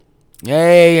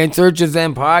Hey, In Search of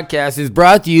Zen podcast is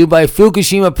brought to you by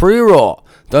Fukushima Pre-Roll.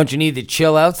 Don't you need to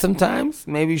chill out sometimes?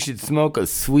 Maybe you should smoke a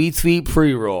sweet, sweet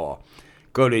pre-roll.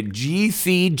 Go to gcgg.ca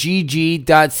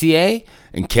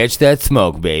and catch that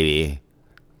smoke, baby.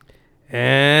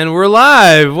 And we're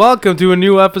live. Welcome to a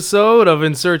new episode of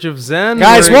In Search of Zen.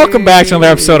 Guys, welcome back to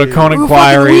another episode of Koning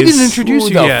Inquiries. We didn't introduce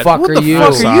you yet. What the fuck are you,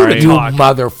 to you talk?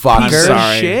 motherfucker? Piece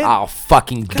of shit. I'll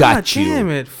fucking gut you. God damn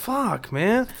it. Fuck,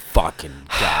 man. Fucking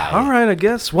die. All right, I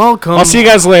guess. Welcome. I'll see you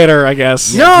guys later, I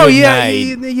guess. No, Good yeah,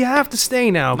 night. you have to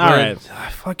stay now. All right.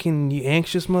 Fucking you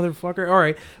anxious motherfucker. All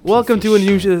right. Welcome to a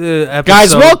new episode.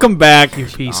 Guys, welcome back. You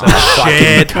piece of Fucking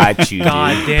shit. cut you,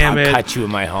 God dude. damn it. I'll cut you in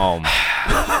my home.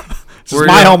 This is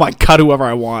my home. I cut whoever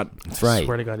I want. That's right. I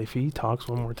swear to God, if he talks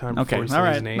one more time Okay, before he all says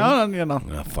right. his name. No.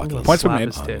 I'm fucking Points were slap made.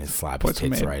 his I'm tit. gonna slap his Points were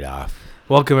tits made. right off.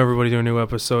 Welcome, everybody, to a new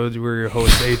episode. We're your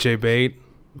host, AJ Bate.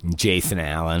 Jason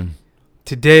Allen.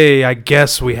 Today, I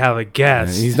guess we have a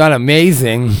guest. He's not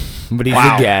amazing, but he's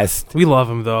a guest. We love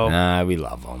him, though. Nah, we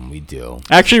love him. We do.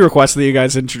 I actually requested that you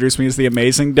guys introduce me as the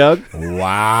amazing Doug.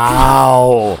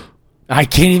 Wow. I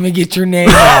can't even get your name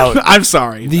out. I'm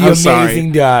sorry. The I'm amazing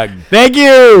sorry. Doug. Thank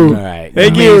you. All right.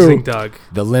 Thank Amazing you. Doug.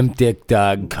 The limp dick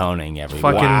Doug Koning,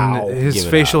 everyone. Fucking Wow. his Give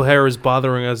it facial up. hair is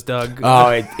bothering us, Doug. Oh,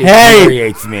 it Hey!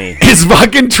 infuriates me. It's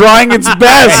fucking trying its It's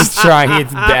best. trying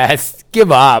its best. Give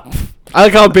up. I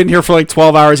like how I've been here for like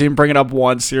 12 hours. You didn't bring it up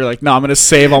once. You're like, no, I'm going to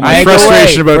save all my I go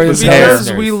frustration away about for this the hair.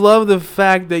 Because we love the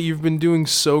fact that you've been doing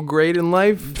so great in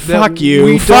life. Fuck that you.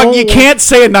 we Fuck, don't- you can't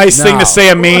say a nice thing No. to say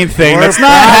a mean thing. We're That's not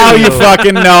proud how of you you.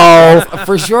 fucking know.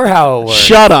 For sure how it works.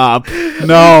 Shut up.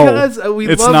 No, Because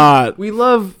it's not. We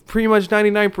love pretty much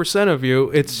 99% of you.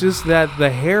 It's just that the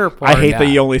hair part. I hate that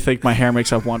you only think my hair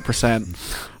makes up 1%.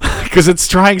 Because it's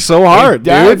trying so hard, It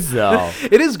does, dude. though.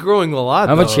 It is growing a lot.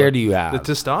 How much though. hair do you have? The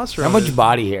testosterone. How much is-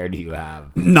 body hair do you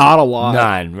have? Not a lot.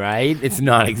 None, right? It's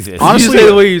non-existent. Honestly, Honestly-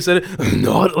 the way you said it,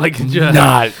 not like just,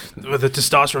 Not. The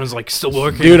testosterone is like still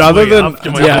working. Dude, its other way than up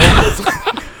to my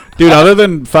yeah. Dude, other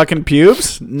than fucking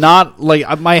pubes, not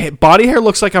like my body hair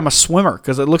looks like I'm a swimmer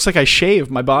because it looks like I shaved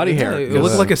my body hair. It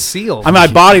looks like a seal. I mean, my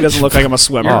body doesn't look like I'm a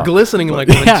swimmer. You're glistening like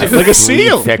Yeah, one, like a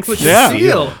seal. Like a Yeah.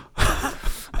 seal.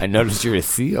 I noticed you're a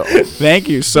seal. Thank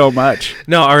you so much.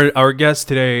 No, our guest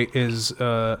today is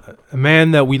a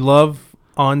man that we love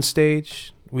on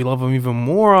stage. We love him even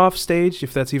more off stage,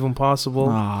 if that's even possible.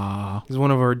 Aww. He's one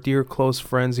of our dear close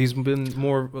friends. He's been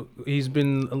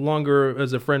longer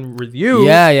as a friend with you.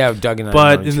 Yeah, Doug and I.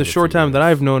 But in the short time that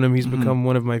I've known him, he's become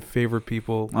one of my favorite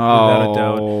people, without a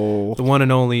doubt. Oh. The one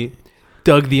and only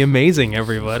Doug the Amazing,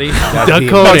 everybody. Doug the-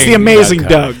 Koning. No, it's the amazing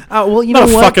Doug Doug. Well, you Not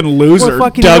know a what? fucking loser. Well,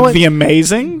 fucking- you know Doug what? the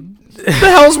Amazing? What the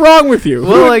hell's wrong with you?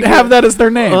 Well, Who would like, have that as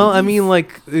their name? Well, I mean,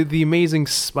 like the Amazing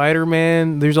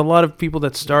Spider-Man. There's a lot of people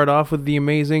that start off with the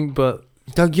Amazing, but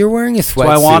Doug, you're wearing a sweatsuit.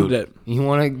 why I wanted it. You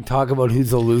want to talk about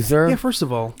who's a loser? yeah. First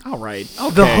of all, All right. the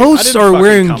Okay. hosts I didn't are fucking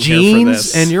wearing come here for jeans,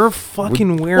 this. and you're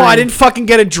fucking wearing. Well, I didn't fucking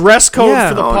get a dress code Yeah.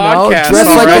 for the Oh, no, podcast. dress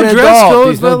all like right? an dress adult.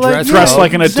 codes, There's no but like, dress Dress code.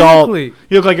 like an exactly. adult.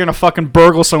 You look like you're gonna fucking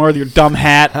burgle somewhere with your dumb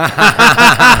hat.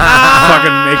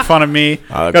 Fucking make fun of me.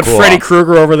 Got cool. Freddy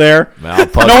Krueger over there. I'll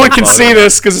post No a one can photo. see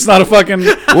this because it's not a fucking.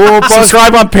 We'll post-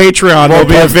 Subscribe on Patreon. There'll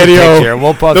be a post the video. picture.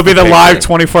 We'll post There'll be the the live picture.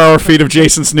 24-hour feed of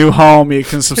Jason's new home. You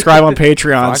can subscribe on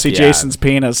Patreon. Fuck See yeah. Jason's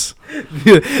penis.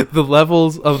 The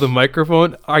levels of the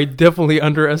microphone are definitely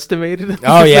underestimated.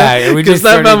 Oh, yeah, we Because just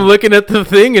started- I'm looking at the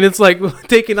thing and it's like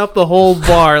taking up the whole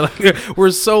bar. Like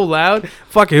we're so loud.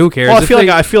 Fuck it, who cares? Well, I If feel they-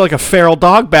 like I feel like a feral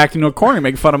dog backed into a corner,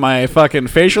 making fun of my fucking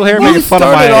facial hair, Well, making you fun of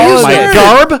started all of my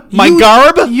that. garb. My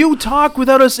garb. You talk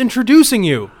without us introducing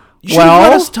you. You should Well-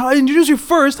 let us introduce you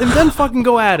first and then fucking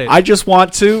go at it. I just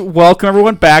want to welcome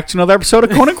everyone back to another episode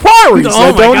of Koning Inquiries. Oh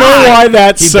I my don't know God. why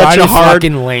that's He such bought a his hard.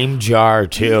 fucking lame jar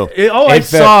too. I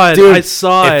saw it. Dude, I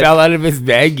saw it. It fell out of his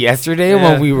bag yesterday Yeah.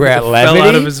 when we were at It Levity. fell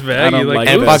out of his bag. I don't You're like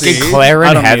and this. fucking "Oopsie." Claire I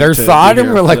and don't Heather need to saw it be and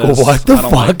here we're for like, this. what the I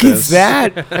don't like fuck is this.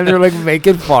 that? And they're like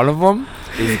making fun of him.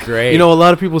 It's great. You know, a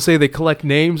lot of people say they collect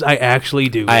names. I actually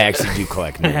do. I actually do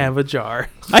collect I names. have a jar.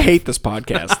 I hate this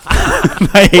podcast.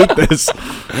 I hate this.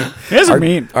 You guys are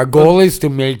mean. Our goal is to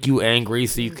make you angry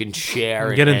so you can share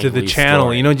and Get into the angry channel.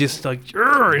 story. You know, just like, get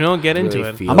into Really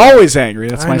it. feel I'm always angry.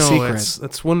 That's I my know, secret.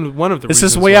 That's one of the This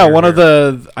reasons is why yeah, you're one of here.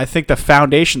 the I think the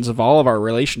foundations of all of our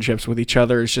relationships with each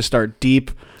other is just our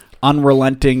deep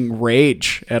unrelenting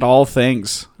rage at all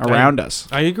things around us.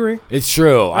 I agree. It's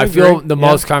true. I agree. feel the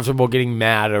most comfortable getting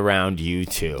mad around you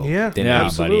two than anybody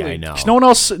absolutely. I know. 'Cause no one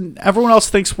else, everyone else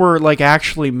thinks we're like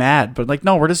actually mad, but like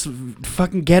no, we're just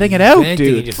fucking getting it out, Venting,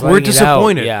 dude. just We're letting it out.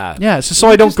 disappointed. Yeah. It's just so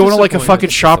We're I don't just go to like a disappointed. fucking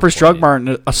Shoppers Drug Mart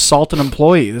and assault an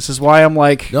employee. This is why I'm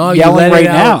like No, you yelling let right it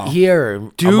out now. here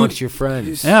Dude, amongst your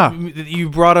friends. Yeah. You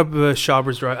brought up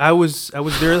Shoppers Drug. I was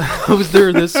there. I was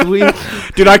there this week.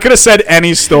 Dude, I could have said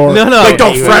any store. No. Like,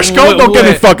 don't Wait, Freshco. Don't get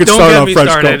me fucking Don't started get on me Freshco.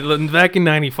 started. Back in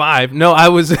 '95. I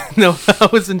was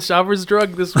in Shoppers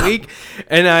Drug this week,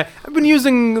 and I've been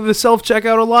using the self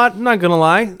checkout a lot. I'm not gonna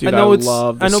lie. Dude, I know I it's.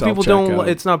 love the I know people don't. self-checkout.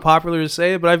 It's not popular to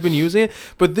say it, but I've been using it.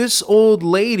 But this old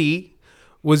lady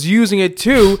was using it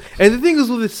too. And the thing is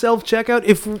with the self checkout,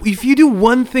 if you do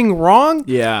one thing wrong,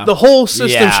 Yeah. the whole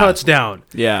system Yeah. shuts down.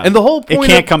 Yeah. And the whole point it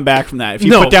can't come back from that. If you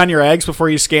No. put down your eggs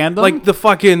before you scan them, like the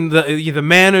fucking the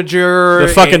manager, the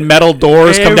fucking metal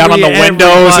doors come down on the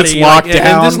windows. It's everybody, locked like,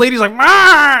 down. And this lady's like,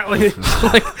 "Rah!" like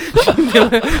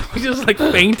just like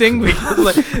fainting because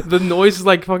like the noise is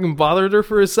like fucking bothered her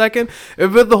for a second.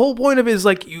 But the whole point of it is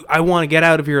like, I want to get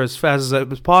out of here as fast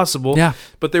as possible. Yeah.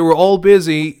 But they were all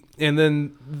busy. And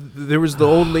then there was the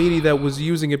old lady that was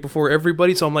using it before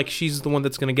everybody. So I'm like, she's the one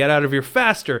that's going to get out of here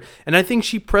faster. And I think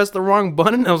she pressed the wrong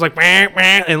button. I was like, "Meh,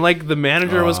 meh," and like the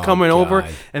manager was coming over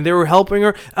and they were helping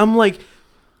her. I'm like,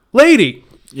 lady,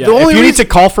 yeah. the only If you need reason-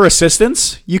 to call for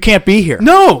assistance, you can't be here.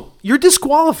 no, you're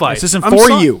disqualified. This isn't for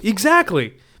you.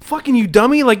 Exactly. Fucking you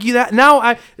dummy. Like you that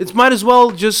now it's might as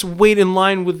well just wait in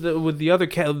line with the other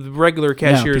the regular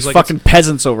Yeah, cashiers. these like fucking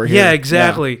peasants over here. yeah,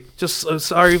 exactly. Just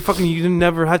sorry, fucking you didn't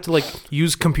never have to like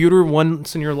use computer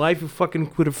once in your life. You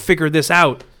fucking could have figured this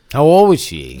out. How old was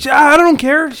she? I don't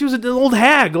care. She was an old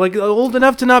hag, like old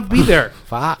enough to not be there.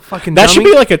 Fucking That dummy. should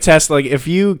be like a test. Like if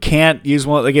you can't use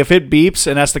one, like if it beeps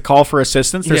and has to call for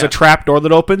assistance, there's Yeah. a trap door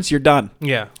that opens. You're done.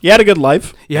 Yeah. You had a good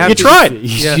life. You have You to- tried.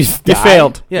 Yeah. You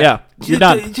failed. Yeah. You're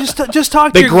done. Just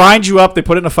talk to They your grind you up. They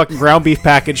put it in a fucking ground beef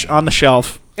package on the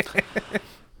shelf.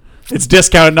 It's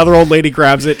discounted. Another old lady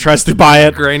grabs it, tries to buy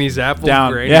it. Granny's apple.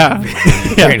 Down. Granny. Yeah.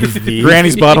 Granny's beef.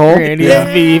 Granny's butthole. Granny's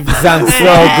Yeah. beef sounds so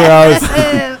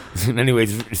gross.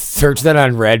 Anyways, search that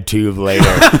on RedTube later.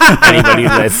 Anybody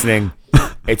listening,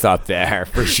 it's up there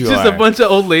for sure. Just a bunch of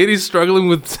old ladies struggling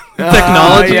with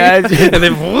technology, yeah, it's just- and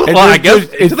then It's I just- guess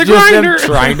it's into the just them grinder.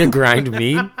 trying to grind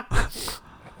meat.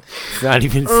 It's not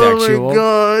even sexual.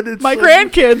 god! It's My like-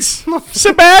 grandkids.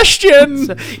 Sebastian.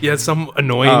 Of Yeah, some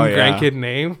annoying Oh, yeah. grandkid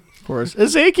name. course.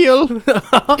 Ezekiel.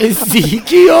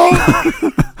 Ezekiel?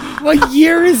 What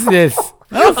year is this?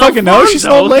 I don't fucking know. She's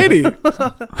an old lady.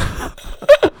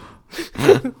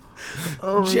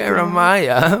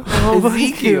 Jeremiah.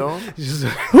 Ezekiel.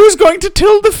 Who's going to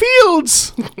till the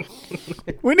fields?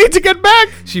 We need to get back.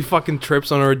 She fucking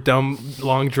trips on her dumb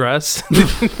long dress.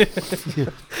 Dude,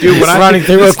 When I'm running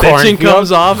through the a stitching cornfold.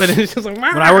 comes off, and it's just like.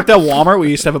 When I worked at Walmart, we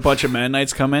used to have a bunch of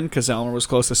Mennonites come in because Elmer was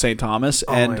close to St. Thomas,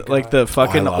 my and God. like the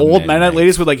fucking love old Mennonite Mennonites.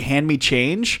 ladies would like hand me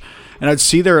change, and I'd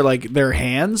see their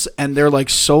hands, and they're like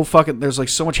so fucking. There's like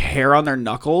so much hair on their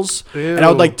knuckles, and I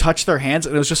would like touch their hands,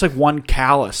 and it was just like one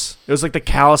callus. It was like the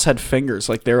callus had fingers,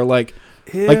 like they were like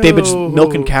they've been just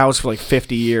milking cows for like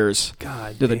 50 years.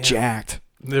 God, They're the damn. jacked.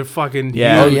 They're fucking.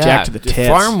 Yeah. Oh, Jack yeah. to the Just tits.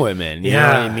 farm women. You know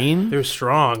what I mean? They're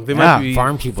strong. They Yeah, might be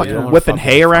Farm people. you don't wanna Whipping fuck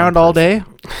hay with a farm around all person. day.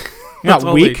 You're That's not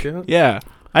all they weak. do. Yeah.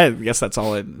 I guess that's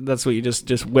all it. That's what you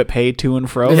just whip hay to and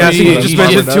fro. Yeah, You- so you you just just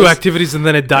mentioned does. two activities and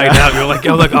then it died out. You're like,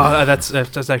 oh,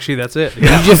 that's actually that's it. You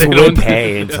just They whip don't-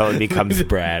 hay until it becomes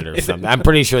bread or something. I'm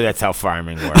pretty sure that's how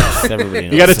farming works. Everybody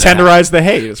knows You got to that. tenderize the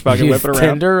hay. You just fucking You whip it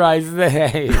around. tenderize the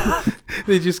hay.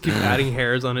 They just keep adding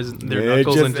hairs on their Yeah,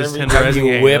 knuckles just and just every time tenderizing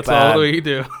you hay. whip That's all on- you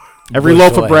do. Every Bushel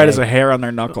loaf of of bread hay. is a hair on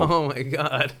their knuckle. Oh my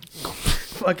god.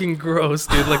 Fucking gross,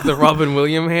 dude. Like the Robin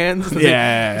Williams hands.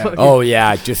 Yeah. Fucking- Oh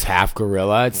yeah, just half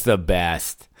gorilla. It's the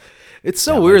best. It's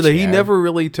so that weird much that he hair. never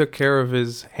really took care of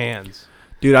his hands.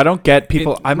 Dude, I don't get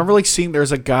people. I remember like seeing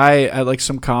there's a guy at like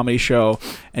some comedy show,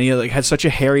 and he like had such a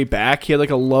hairy back. He had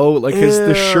like a low, like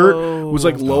the shirt was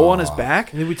like low on his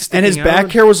back, And it would and his sticking back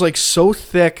out. hair was like so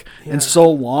thick and so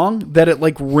long that it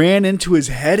like ran into his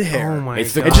head hair. Oh my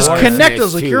It's the god. It just coarseness, connected. I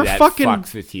was like, too, you're that fucking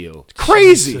fucks with you.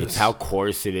 crazy. It's how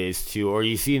coarse it is too. Or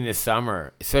you see in the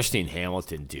summer, especially in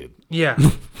Hamilton, dude. Yeah.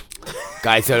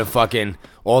 Guys out of fucking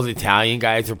all the Italian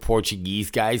guys or Portuguese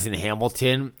guys in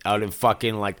Hamilton out of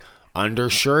fucking like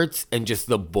undershirts and just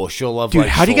the bushel of Dude, like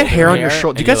how do you get hair on your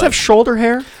shoulder? Do you guys have shoulder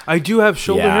hair? I do have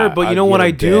shoulder Yeah, hair, but you I know what get a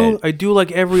I do? bit. I do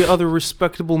like every other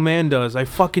respectable man does. I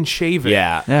fucking shave it.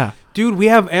 Yeah. Yeah. Dude, we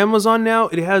have Amazon now.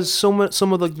 It has some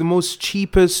of like the most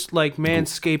cheapest like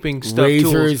manscaping stuff.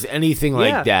 Razors, tools. anything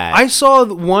like that. I saw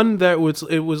one that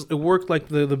it worked like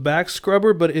the back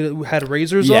scrubber, but it had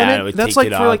razors on it it. would That's take like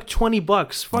it for off. like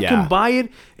 $20. Fucking buy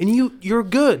it, and you're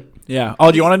good. Yeah.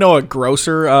 Oh, do you want to know a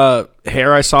grosser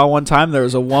hair I saw one time? There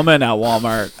was a woman at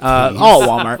Walmart,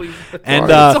 Walmart, and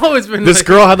It's always been this like-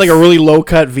 girl had like a really low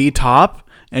cut V top,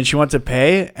 and she went to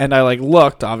pay, and I like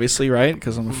looked, obviously, right,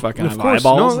 because I'm a fucking Of have course.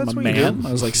 eyeballs. No, I'm that's a what you man. do.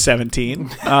 I was like 17.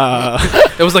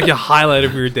 It was like a highlight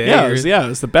of your day. It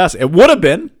was the best. It would have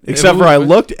been, except for would've I been.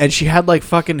 looked, and she had like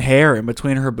fucking hair in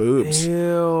between her boobs.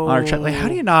 Ew. On her chest. Like, how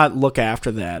do you not look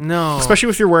after that? No. Especially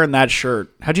if you're wearing that shirt.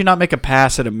 How do you not make a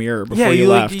pass at a mirror before Yeah, you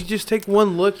left? you just take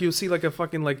one look, you'll see like a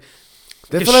fucking like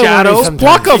That's a what I wonder shadow. sometimes,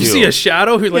 Block 'em. You too. see a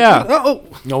shadow, you're like, Yeah. oh.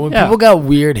 When Yeah. people got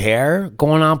weird hair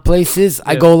going on places,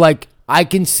 I Yeah. go like, I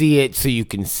can see it, so you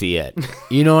can see it.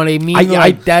 You know what I mean?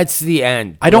 I- That's the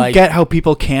end. I don't Like, get how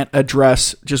people can't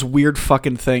address just weird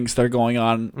fucking things that are going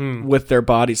on with their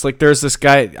bodies. Like, there's this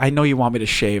guy. I know you want me to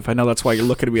shave. I know that's why you're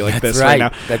looking at me like That's this right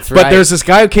right. now. That's But right. there's this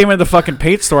guy who came into the fucking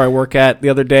paint store I work at the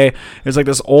other day. It was like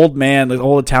this old man, this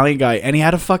old Italian guy, and he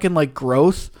had a fucking like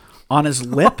growth on his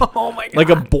lip. Oh my god. Like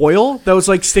a boil that was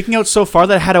like sticking out so far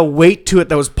that it had a weight to it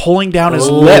that was pulling down his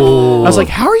lip. I was like,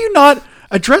 how are you not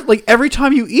address like every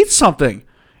time you eat something?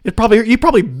 You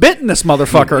probably bitten this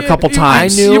motherfucker a couple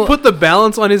times. I knew- You put the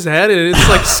balance on his head and it's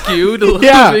like skewed a little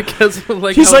Yeah. bit because of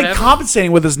like He's how like heavy-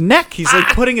 compensating with his neck. He's like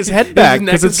putting his head back his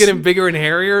neck is it's getting bigger and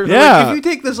hairier. Yeah. Like, if you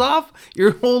take this off,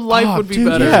 your whole life Oh, would be dude,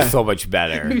 better. yeah. so much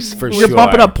better for You're sure.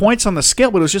 bumping up points on the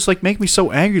scale, but it was just like make me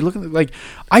so angry. Looking like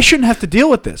I shouldn't have to deal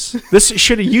with this.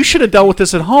 You should have dealt with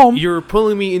this at home. You're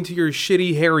pulling me into your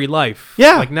shitty hairy life.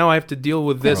 Yeah. Like now I have to deal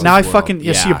with this. Now I as well. fucking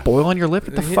you see a Yeah. boil on your lip.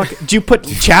 What the fuck? Do you put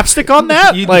chapstick on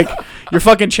that? You- Like your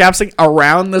fucking chapstick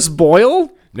around this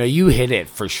boil? No, you hit it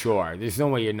for sure. There's no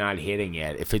way you're not hitting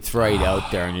it if it's right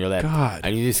out there on your lip. God.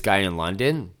 I knew this guy in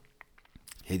London.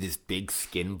 He had this big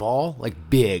skin ball, like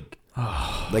big,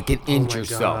 like an inch my or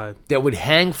so, God. that would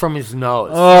hang from his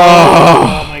nose.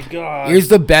 Oh my god. Here's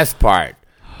the best part.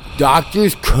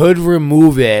 Doctors could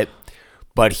remove it,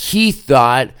 but he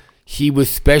thought he was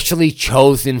specially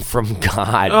chosen from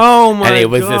God. Oh, my And it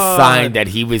was God. a sign that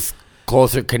he was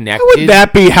closer connected. How would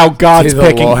that be how God's To the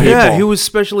picking Lord. people? Yeah, he was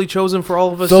specially chosen for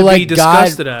all of us So to like be God,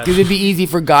 disgusted at. because it'd be easy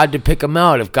for God to pick him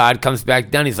out. If God comes back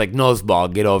down, he's like,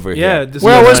 noseball, get over Yeah, here. this-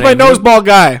 Where's You know my what I mean? noseball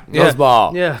guy? Yeah.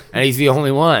 Noseball. Yeah. And he's the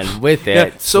only one with it.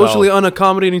 Yeah, socially so,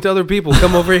 unaccommodating to other people.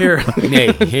 Come over here.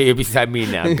 hey, here you're beside me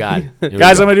now, God. Here we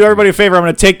Guys, go. I'm gonna do everybody a favor. I'm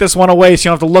gonna take this one away so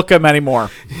you don't have to look at him anymore.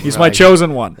 He's my Right.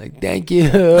 chosen one. Like, thank you.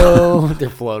 They're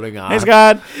floating off. Thanks,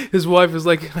 God. His wife is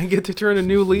like, I get to turn a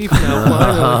new leaf now.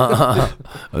 Finally.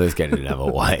 Oh, this guy didn't have a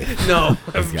wife. No,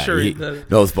 I'm This guy, sure he, he doesn't.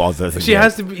 Noseball doesn't. She get-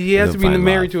 has to be. He has to doesn't be find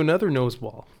married love. to another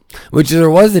noseball. Which there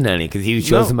wasn't any because he was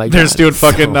chosen by God. They're just doing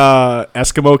fucking So,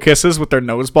 Eskimo kisses with their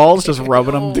nose balls, just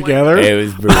rubbing Oh them my together. it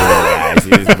was brutal, guys.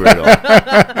 It was brutal.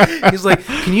 He's like,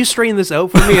 can you straighten this out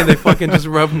for me? And they fucking just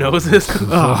rub noses. Oh,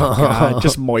 God,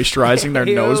 just moisturizing their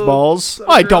Ew, nose balls. so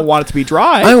I don't want it to be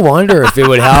dry. I wonder if it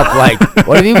would help. Like,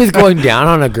 what if he was going down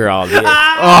on a girl? Dude? oh,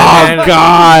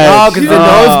 God. Oh, because the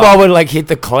noseball would like hit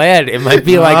the clit. It might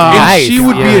be like And nice. she would you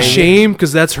know be what I mean? ashamed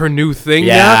because that's her new thing.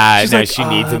 Yeah, now. She's no, like, she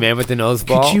needs a man with the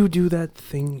noseball. Could you do that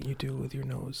thing you do with your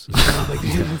nose? Like,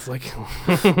 it's like,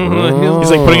 He's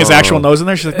like putting his actual nose in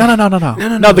there. She's like, no,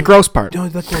 no, the gross part. no,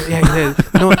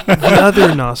 the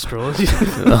other nostril.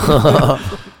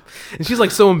 And she's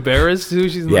like so embarrassed too.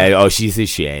 She's like, Yeah. Oh, she's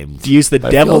ashamed. To use the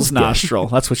That devil's feels good. nostril.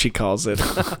 That's what she calls it.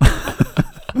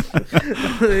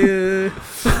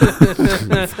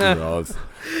 Gross.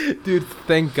 dude,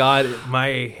 thank God my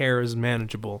hair is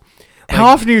manageable. How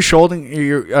often are you shaving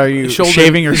your Yeah,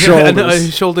 shoulders? no,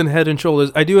 shoulder, head, and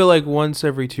shoulders. I do it like once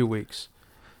every 2 weeks.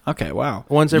 Okay, wow.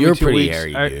 Once every You're 2 pretty weeks.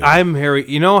 hairy, dude. I'm hairy.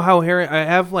 You know how hairy? I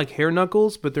have like hair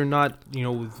knuckles, but they're not,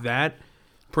 that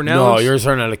pronounced. No, yours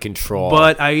are out of control.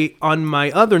 But on my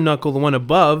other knuckle, the one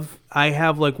above, I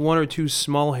have like 1 or 2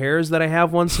 small hairs that I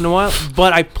have once in a while.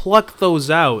 But I pluck those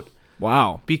out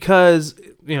Wow. because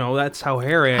that's how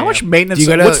hairy I am. How much maintenance? Do you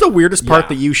gotta- What's the weirdest part Yeah.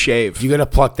 that you shave? you gotta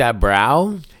pluck that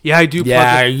brow. Yeah, I do.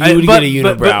 Yeah, pluck it. you would get a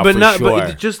unibrow but for not, sure.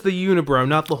 But just the unibrow,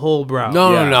 not the whole brow.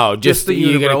 No, Yeah. no, just the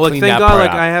you gotta unibrow. Like, clean thank that God, part like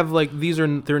out. I have like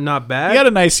they're not bad. You got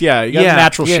a nice, you got a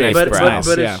natural yeah, shape. nice but brow. but, Nice,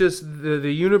 but yeah. it's just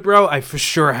the unibrow. I for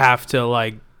sure have to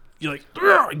like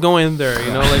go in there.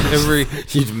 Like every.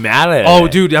 She's mad at Oh,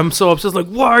 it. dude, I'm so obsessed. Like,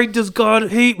 why does God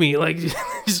hate me? Like,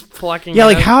 just plucking. Yeah,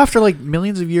 like out. how after like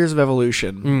millions of years of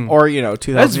evolution, or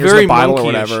 2,000 That's years of very the Bible or monkeyish.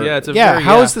 whatever. Yeah, it's a yeah. very-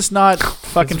 how yeah. is this not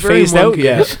fucking It's very phased out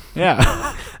yet? monkeyish.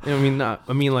 Yeah.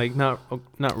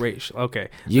 not racial. Okay.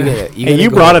 You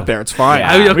brought it there. It's fine.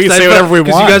 Yeah. We can say whatever we want.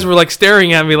 Because you guys were like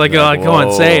staring at me like, oh, come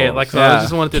on, say it. Like, so I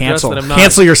just wanted to address that I'm not.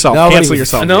 Cancel yourself. Cancel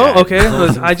yourself. No, okay.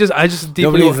 I just deeply.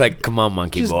 Nobody's like, come on,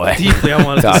 monkey boy. Deeply, I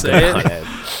wanted to say it.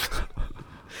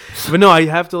 But no, I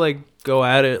have to like go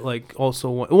at it like also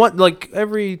one like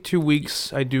every 2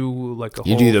 weeks I do like a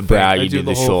whole. You do the brow, thing. you do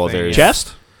the shoulders,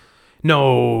 chest.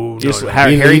 No, Just no.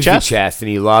 hairy He chest? and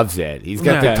he loves it. He's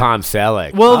got the Tom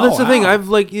Selleck. Well, that's the thing. I've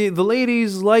like the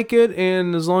ladies like it,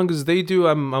 and as long as they do,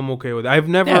 I'm okay with it. I've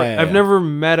never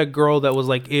met a girl that was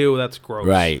like, ew, that's gross.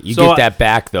 Right. You get that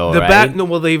back though. The right? back. No,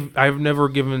 well, I've never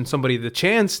given somebody the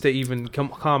chance to even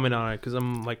comment on it because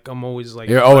I'm always like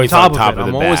you're always on top of it.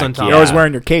 I'm always on top. You're always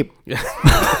wearing your cape.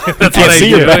 That's what I see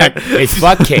your back. It's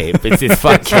fuck cape. It's his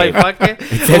fuck cape.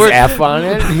 It says F on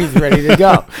it. He's ready to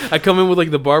go. I come in with like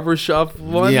the barber shop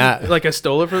one. Yeah. Like I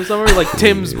stole it from somewhere, like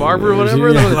Tim's Barber or whatever.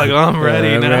 And I was like, oh, I'm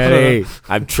ready now. Ready.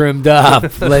 I'm trimmed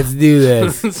up. Let's do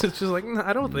this. It's just like, no,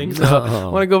 I don't think so. I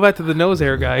want to go back to the nose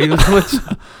hair guy.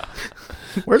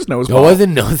 Where's nose? It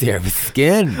wasn't nose hair. It was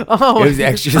skin. Oh, it was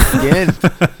extra skin.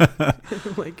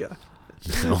 Oh my god.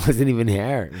 It wasn't even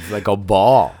hair. It was like a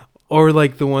ball. Or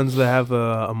like the ones that have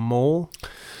a mole.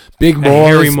 Big mole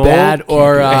hairy is mole? bad,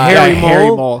 or A hairy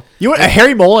mole. You want a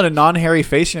hairy mole and a non-hairy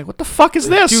face? You're like, what the fuck is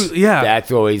this? Dude, yeah.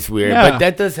 That's always weird. Yeah. But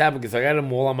that does happen because I got a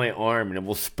mole on my arm and it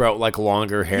will sprout like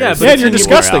longer hair. Yeah, but you're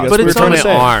disgusting. But it's on my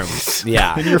arm.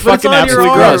 Yeah. And you're But it's fucking on your absolutely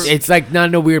arm. gross. It's like not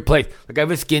in a weird place. Like I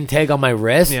have a skin tag on my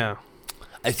wrist. Yeah.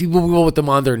 I see people with them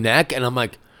on their neck, and I'm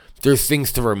like, there's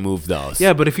things to remove those.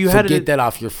 Yeah, but if you so had get it, that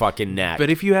off your fucking neck.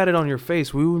 but if you had it on your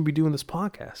face, we wouldn't be doing this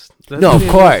podcast. No, of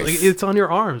course. Like, it's on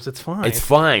your arms. It's fine. It's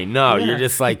fine. No, Yeah. you're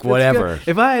just like That's whatever. good.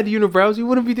 If I had unibrows, you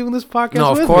wouldn't be doing this podcast. No,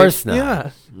 of with course me. not.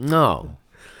 Yeah. No.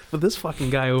 But this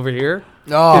fucking guy over here.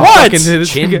 Oh, What?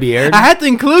 Chin beard. I had to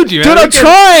include you. Dude, I'm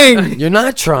trying. You're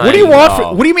not trying. What do you want?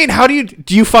 no. What do you mean? How do you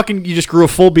you just grew a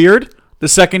full beard? The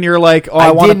second you're like, oh,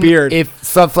 I want a didn't- beard. If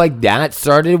stuff like that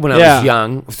started when I Yeah. was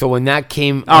young, so when that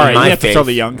came All on right, my you have to face throw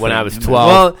the young when thing I was in there.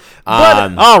 12.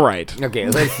 But all right. Okay,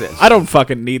 listen. I don't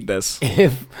fucking need this.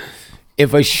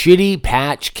 If a shitty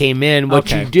patch came in, what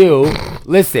Okay. you do?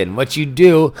 Listen, what you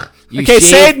do? You Okay,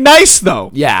 say it nice though.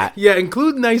 Yeah, Yeah,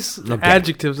 include nice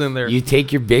adjectives in there. you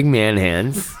take your big man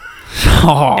hands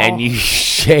Oh. and you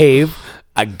shave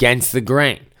against the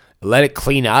grain. Let it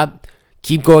clean up.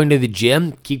 Keep going to the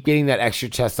gym. Keep getting that extra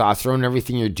testosterone and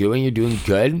everything you're doing. You're doing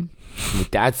good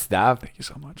with that stuff. Thank you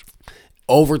so much.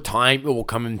 Over time, it will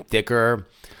come in thicker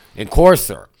and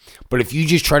coarser. But if you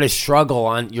just try to struggle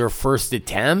on your first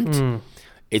attempt,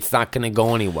 it's not going to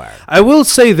go anywhere. I will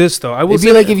say this though. I will It'd say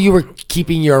be like if you were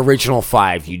keeping your original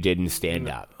 5 you did in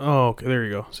stand-up. Oh, okay. There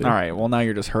you go. See? All right. Well, now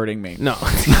you're just hurting me. No.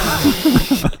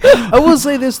 I will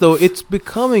say this though. It's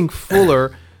becoming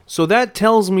fuller. So that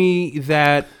tells me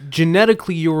that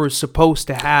genetically you were supposed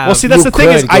to have. Well, see, that's You the thing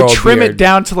is could I grow a trim beard. it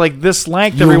down to like this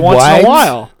length You every once in what? a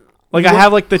while. Like I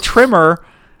have like the trimmer,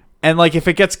 and like if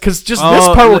it gets because just this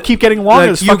Oh, part will like- keep getting longer. like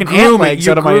There's you fucking groom ant it, legs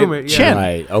you out of my groom it, yeah. chin,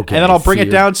 Right, okay. and then I'll bring So it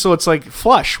down so it's like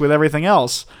flush with everything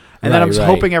else, and then I'm Right, just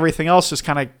right. hoping everything else just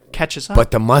kind of catches up.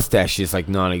 But the mustache is like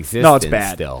non-existent. no, it's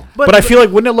bad. Still. But I feel like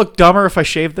wouldn't it look dumber if I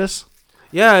shaved this?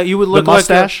 Yeah, you would The look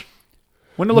mustache.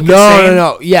 Wouldn't it look No, insane?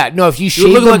 no. Yeah, no. If you would shave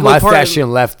look the like part mustache of-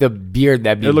 and left the beard,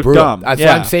 that'd be It'd look brutal. dumb. That's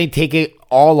Yeah. what I'm saying. Take it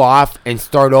all off and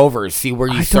start over. See where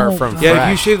you I start don't from. know. Yeah, fresh.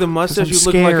 if you shave the mustache, I'm you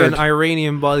look like scared. an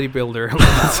Iranian bodybuilder.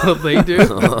 That's what they do.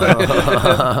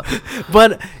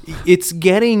 But it's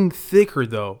getting thicker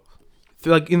though.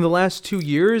 Like in the last 2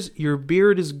 years, your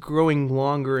beard is growing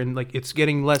longer and like it's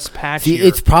getting less patchy. See,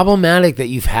 it's problematic that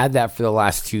you've had that for the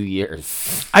last 2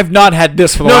 years. I've not had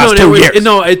this for the last 2 years.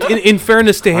 No, in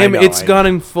fairness to him, know, it's I know.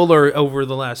 gotten fuller over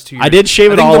the last 2 years. I did shave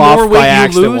I it think all the more off weight by you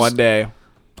accident lose- one day.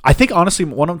 I think honestly,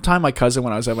 one time my cousin,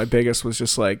 when I was at my biggest, was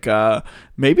just like,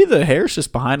 maybe the hair's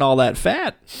just behind all that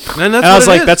fat. And, that's And I what was it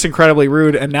like, is. that's incredibly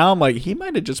rude. And now I'm like, he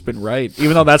might have just been right,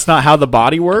 even though that's not how the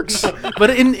body works. But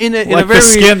in a Like very the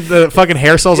skin, the fucking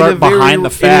hair cells in a aren't behind the In a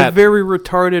fat. very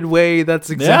retarded way,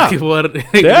 that's exactly what it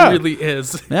Yeah. really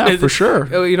is. Yeah, for sure.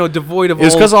 Devoid of It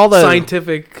was 'cause all all the-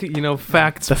 scientific,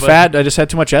 facts. The but fat, I just had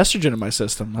too much estrogen in my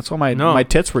system. That's why my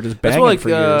tits were just That's banging why, like, for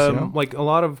years. You know? like a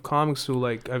lot of comics who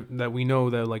that we know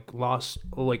that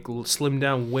slimmed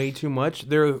down way too much.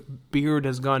 Their beard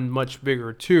has gotten much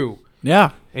bigger too.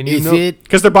 Yeah. And Is it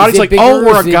because their body's is it like, bigger, oh, or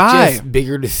we're is a it guy. just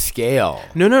bigger to scale.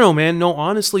 No, man. No,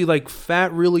 honestly, like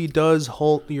fat really does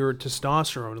halt your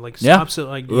testosterone. Like stops it.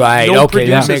 Like Right, you don't okay, produce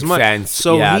that as makes much. sense.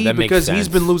 So Yeah, that makes because he's sense.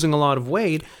 been losing a lot of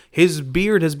weight, his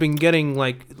beard has been getting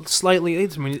like slightly. I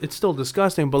mean, it's still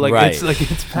disgusting, but like Right.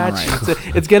 it's patchy. All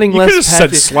It's getting You less. could have said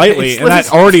patchy. slightly, It's and less-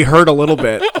 that already hurt a little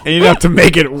bit, and you have to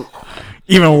make it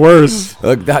even worse.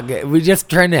 Look, Doug, we're just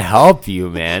trying to help you,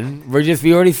 man.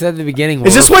 We already said at the beginning.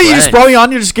 Is this we're why you just friends. brought me on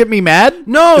to just get me mad?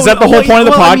 No, Is that the whole point of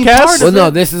the well, I mean, podcast? part of Well, no,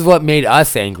 it- this is what made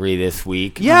us angry this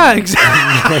week. Yeah,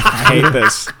 exactly. I hate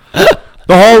this. The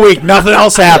whole week, nothing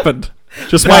else happened.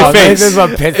 Just my No, face. This is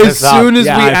what pissed As us off. soon as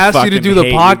Yeah, we I asked you to fucking do the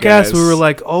hate you podcast, guys. we were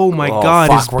like, "Oh my Oh, god,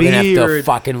 fuck, his we're gonna have to beard!"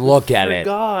 fucking look at it.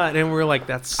 God, and we're like,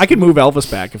 "That's." I can move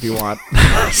Elvis back if you want,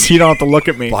 so you don't have to look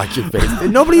at me. Block your face.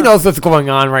 Nobody knows what's going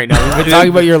on right now. We've been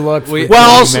talking about your looks for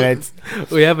Well, 20 minutes.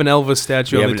 We have an Elvis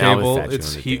statue We on the have an Elvis table.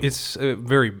 statue It's on the table. it's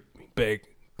very big.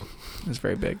 It's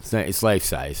very big. It's life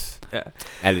size. Yeah.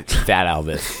 And it's Fat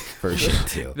Elvis version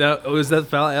too. Was that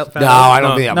fat? No, I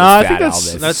don't think that No, was I Fat think that's-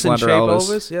 Elvis. That's in Slender shape Elvis.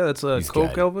 Elvis. Yeah, that's a He's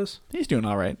Coke good. Elvis. He's doing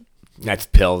all right. That's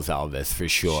Pills Elvis for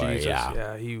sure. Jesus,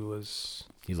 Yeah. he was.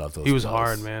 He loved those. He was pills.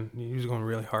 hard, man. He was going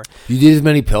really hard. You did as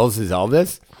many pills as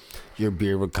Elvis, your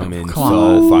beard would come in Come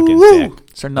so on. fucking Woo! thick.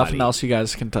 Is there nothing buddy. else you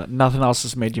guys can? Nothing else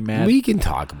has made you mad? We can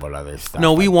talk about other stuff.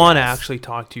 No, we I want to guess. actually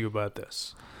talk to you about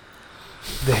this.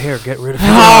 The hair, get rid of it.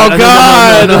 Oh,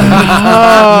 God!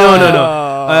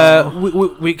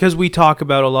 No. Because we talk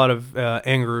about a lot of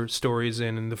anger stories,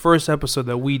 and in the first episode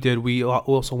that we did, we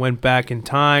also went back in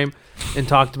time and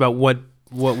talked about what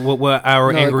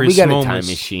our No, angriest we got moments. a time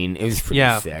machine. It was pretty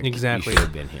Yeah, sick. exactly. You should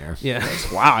have been here. Yeah,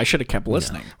 Wow, I should have kept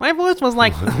listening. my voice was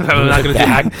like. We're not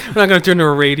going to turn to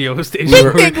a radio station.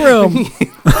 Big room.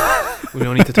 We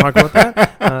don't need to talk about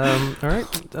that. All right,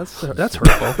 that's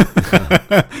hurtful.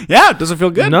 Yeah, does it feel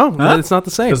good? No, Huh? it's not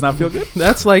the same. Does not feel good.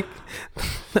 That's like,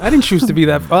 I didn't choose to be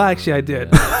that. Well, actually, I did.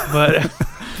 But,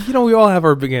 we all have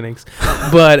our beginnings.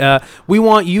 But we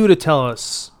want you to tell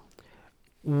us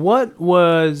what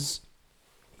was,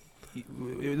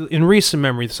 in recent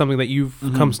memory, something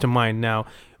that comes to mind now.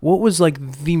 What was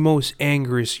like the most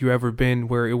angriest you ever been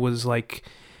where it was like,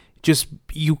 just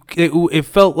it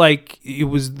felt like it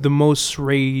was the most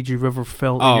rage you've ever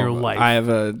felt in your life. I have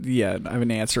an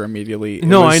answer immediately. It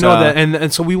No, was, I know that,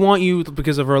 and so we want you,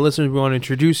 because of our listeners, we want to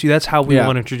introduce you. That's how we Yeah.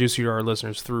 want to introduce you to our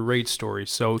listeners, through rage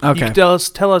stories. So you Okay. can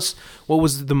tell us what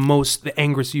was the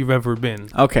angriest you've ever been.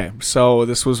 Okay, so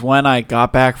this was when I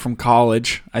got back from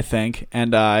college, I think,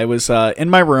 and I was in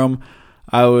my room.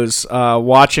 I was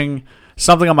watching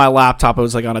something on my laptop. It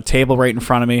was like on a table right in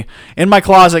front of me. In my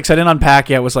closet, because I didn't unpack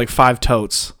yet, was like 5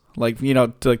 totes. Like,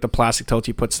 like the plastic totes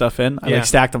you put stuff in. I Yeah. like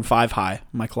stacked them 5 high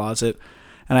in my closet.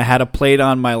 And I had a plate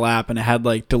on my lap, and it had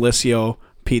like Delissio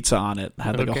pizza on it. I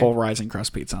had like a whole Rising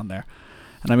Crust pizza on there.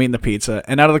 And I'm eating the pizza.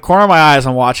 And out of the corner of my eyes,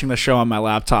 I'm watching the show on my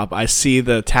laptop. I see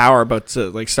the tower about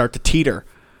to like start to teeter.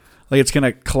 Like it's going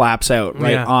to collapse out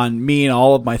right on me and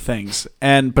all of my things.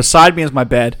 And beside me is my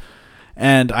bed.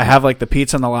 And I have like the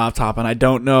pizza on the laptop, and I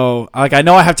don't know. Like I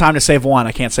know I have time to save one.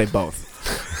 I can't save both.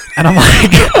 And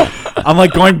I'm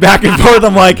like going back and forth.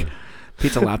 I'm like,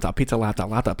 pizza, laptop, pizza,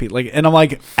 like, and I'm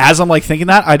like, as I'm like thinking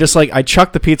that, I just like I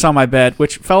chucked the pizza on my bed,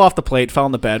 which fell off the plate, fell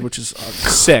on the bed, which is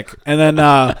sick. And then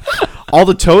all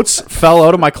the totes fell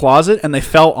out of my closet, and they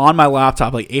fell on my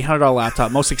laptop, like $800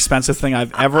 laptop, most expensive thing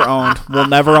I've ever owned. Will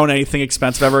never own anything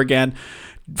expensive ever again.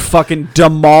 Fucking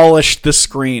demolished the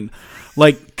screen.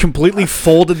 Like completely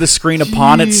folded the screen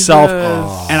upon itself,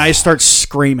 and I start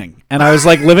screaming. And I was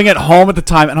like living at home at the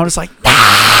time, and I'm just like,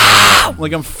 no!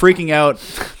 Like I'm freaking out.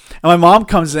 And my mom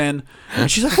comes in,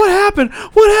 and she's like, "What happened?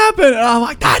 What happened?" And I'm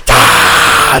like,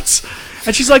 "That's."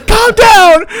 And she's like, "Calm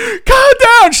down, calm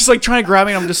down." She's like trying to grab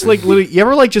me, and I'm just like, literally, you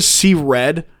ever like just see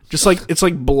red? Just like it's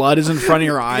like blood is in front of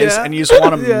your eyes, and you just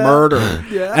want to murder.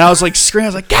 Yeah. And I was like screaming, I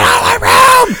was like, "Get out of my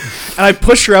room!" And I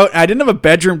pushed her out. And I didn't have a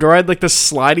bedroom door. I had like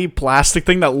this slidey plastic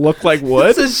thing that looked like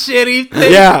wood. It's a shitty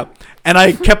thing. Yeah. And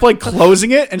I kept like closing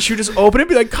it, and she would just open it and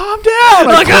be like, "Calm down."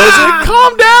 Like, close it,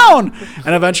 calm down.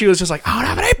 And eventually it was just like, "I don't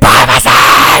have any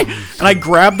privacy." And I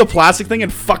grabbed the plastic thing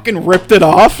and fucking ripped it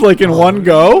off like in one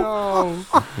go.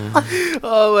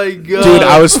 Oh my god, Dude,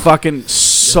 I was fucking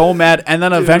so mad. And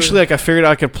then eventually, like, I figured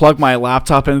I could plug my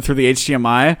laptop in through the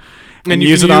HDMI and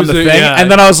use it on the thing. yeah. And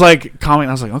then I was like, calming.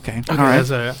 I was like, okay, all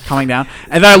right, calming down.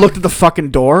 And then I looked at the fucking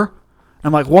door. And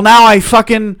I'm like, well, now I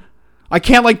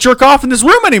can't like jerk off in this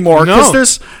room anymore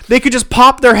because they could just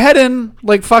pop their head in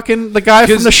like fucking the guy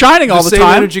from The Shining all the same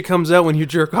time. energy comes out when you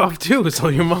jerk off too. So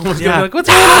your mom was gonna be like, "What's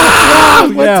What's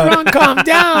wrong? wrong? What's wrong? Calm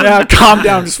down. Yeah, calm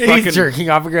down. Just He's fucking jerking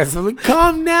off aggressively.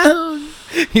 Calm down.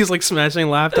 He's like smashing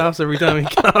laptops every time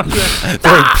he comes.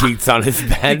 Throwing pizza on his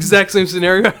bed. Exact same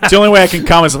scenario. The only way I can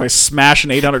come is if I smash an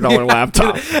 $800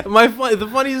 laptop. The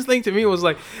funniest thing to me was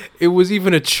like, it was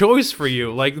even a choice for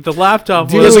you. Like the laptop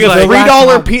Dude, it was was like a like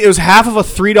 $3 pizza. It was half of a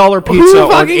 $3 pizza who or an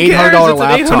fucking cares? $800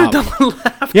 It's laptop. an $800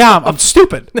 laptop. Yeah, I'm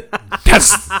stupid.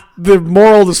 That's the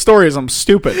moral of the story is I'm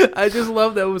stupid. I just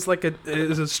love that it was like it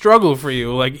was a struggle for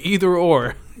you, like either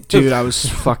or. Dude, I was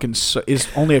fucking it's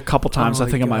only a couple times Oh I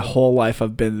my think in my God. whole life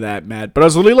I've been that mad. But I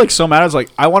was literally like so mad. I was like,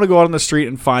 I want to go out on the street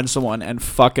and find someone and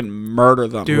fucking murder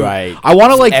them. Dude. Right. I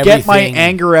want to like get my Everything-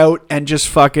 anger out and just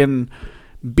fucking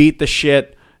beat the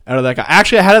shit out of that guy.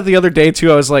 Actually, I had it the other day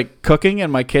too. I was like cooking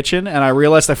in my kitchen and I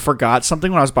realized I forgot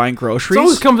something when I was buying groceries. It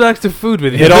always comes back to food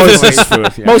with you. It always is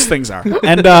food. Yeah. Most things are.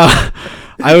 And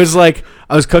I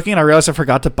was cooking and I realized I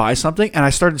forgot to buy something and I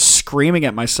started screaming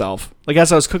at myself. Like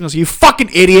as I was cooking, I was like, you fucking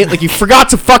idiot. Like you forgot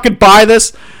to fucking buy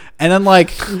this. And then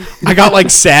like I got like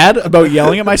sad about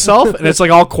yelling at myself and it's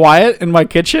like all quiet in my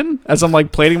kitchen as I'm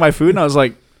like plating my food and I was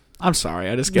like, I'm sorry.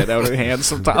 I just get out of hand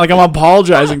sometimes. Like I'm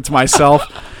apologizing to myself.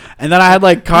 And then I had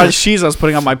like cottage cheese I was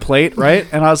putting on my plate, right?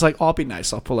 And I was like, oh, I'll be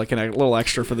nice. I'll put like a little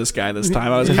extra for this guy this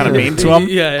time. I was kind of mean to him.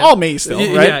 Yeah. All me still,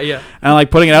 right? Yeah, yeah. And like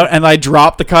putting it out, and I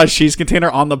dropped the cottage cheese container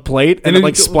on the plate, and it then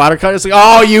like you- splattered cut. It's like,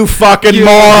 oh, you fucking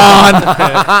moron!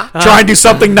 Try and do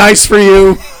something nice for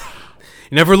you.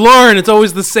 You never learn. It's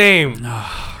always the same.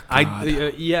 Oh,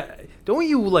 Yeah. Don't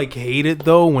you like hate it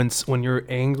though when you're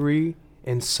angry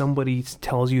and somebody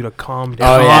tells you to calm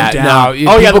down? Oh yeah, down. no. Oh,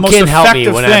 People yeah, the most can't help me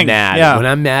effective when thing. I'm mad. Yeah. When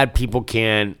I'm mad, people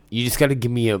can. You just gotta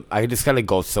give me I just gotta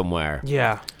go somewhere.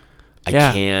 Yeah. I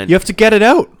Yeah. can't. You have to get it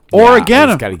out. Yeah, Or I again,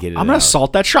 just gotta get it I'm gonna out.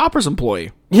 assault that Shoppers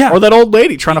employee. Yeah. Or that old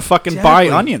lady trying to fucking buy Exactly.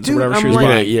 onions Dude, or whatever I'm she was like-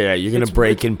 buying. You're gonna It's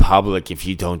break in public if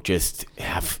you don't just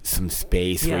have some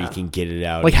space where Yeah. you can get it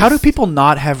out. Like, how do Just- people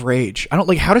not have rage? I don't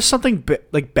like. How does something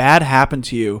like bad happen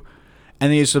to you,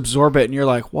 and then you just absorb it, and you're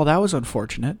like, well, that was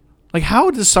unfortunate. Like, how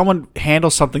does someone handle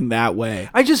something that way?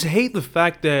 I just hate the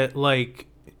fact that like,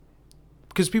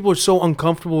 because people are so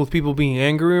uncomfortable with people being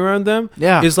angry around them.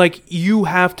 Yeah. It's like you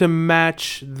have to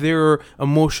match their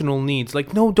emotional needs.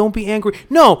 Like, no, don't be angry.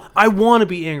 No, I want to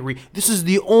be angry. This is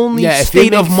the only if it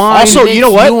state of makes- mind. Also, makes you know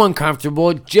what? You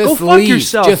uncomfortable? Just Go fuck leave.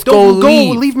 yourself. Just Don't go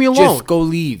leave. leave me alone. Just go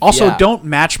leave. Also, Yeah. don't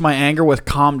match my anger with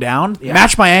calm down. Yeah.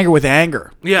 Match my anger with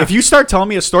anger. Yeah. If you start telling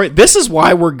me a story, this is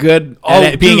why we're good Oh,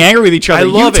 at being dude, angry with each other. I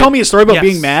You love tell it. me a story about Yes.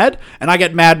 being mad, and I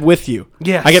get mad with you.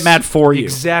 Yes. I get mad for you.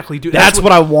 Exactly, dude. That's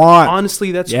what I want.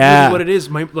 Honestly, that's Yeah. really what it is.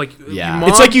 My like, Yeah. your mom,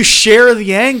 It's like you share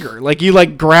the anger. Like you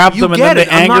like grab You them and get then the it.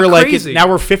 I'm anger not like crazy. now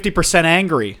we're 50%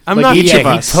 angry. I'm like not- each Yeah, of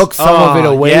us. he took some of it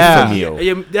Oh, away yeah. from you.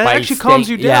 Yeah, that by actually calms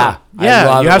you down. Yeah, I Yeah,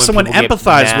 love you it have when someone people get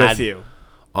empathize mad with you.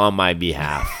 on my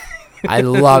behalf. I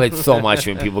love it so much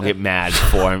when people get mad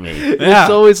for me. Yeah.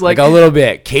 It's always Like like, a little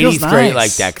bit. Katie's Feels great nice.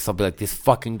 like that because I'll be like, this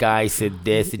fucking guy said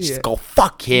this. And Yeah. just go,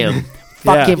 fuck him.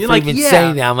 Fuck Yeah. him You're for like, even yeah.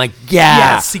 saying that. I'm like, yeah.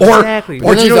 Yes, exactly.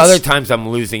 Or do you there's know other what's- times I'm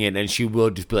losing it and she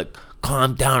will just be like,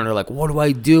 calm down. Or like, what do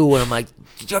I do? And I'm like,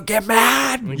 you get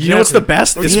mad. You know what's the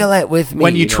best? Is Feel it with me.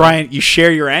 when you know? try and you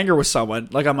share your anger with someone.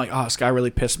 Like I'm like, oh, this guy really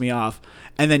pissed me off,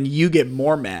 and then you get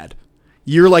more mad.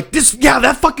 You're like,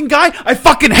 that fucking guy. I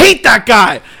fucking hate that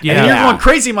guy. Yeah. And you're Yeah. going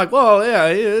crazy. I'm like, well,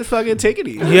 yeah, fucking take it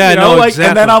easy. Yeah, you know, no, like, exactly.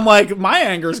 And then I'm like, my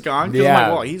anger's gone. 'Cause I'm Yeah.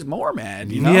 like, well, he's more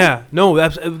mad. You know? yeah, no,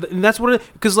 that's what it.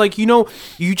 Because like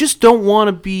you just don't want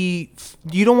to be.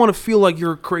 You don't want to feel like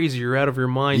you're crazy. You're out of your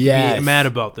mind. Yes. Being mad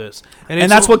about this, And it's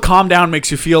that's what calm down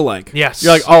makes you feel like. Yes.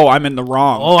 You're like, oh, I'm in the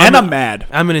wrong. Oh, and I'm mad.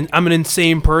 I'm an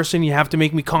insane person. You have to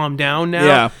make me calm down now.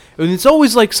 Yeah. And it's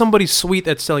always like somebody sweet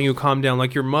that's telling you to calm down,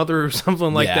 like your mother or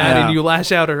something like Yeah. that, Yeah. and you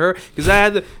lash out at her.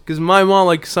 Because my mom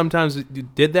like sometimes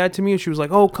did that to me, and she was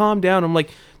like, "Oh, calm down." I'm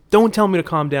like, "Don't tell me to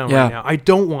calm down Yeah. right now. I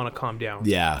don't want to calm down.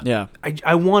 Yeah. Yeah.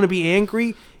 I want to be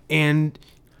angry, and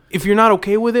if you're not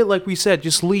okay with it, like we said,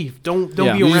 just leave. Don't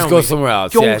Yeah. be You around just go me. somewhere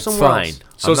else. Go Yeah, it's somewhere fine. else.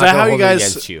 So I'm is not that gonna how you hold it guys?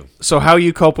 against you. So how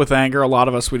you cope with anger? A lot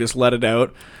of us we just let it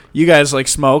out. You guys like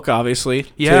smoke, obviously.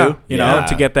 Yeah. Too, you know, Yeah.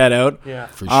 to get that out. Yeah.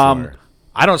 For sure.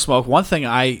 I don't smoke. One thing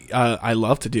I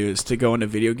love to do is to go into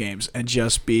video games and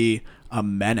just be a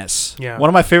menace. Yeah. One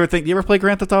of my favorite things. You ever play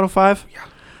Grand Theft Auto 5? Yeah.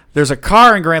 There's a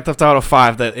car in Grand Theft Auto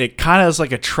 5 that it kind of is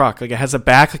like a truck. Like it has a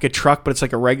back like a truck, but it's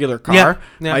like a regular car. Yeah.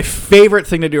 Yeah. My favorite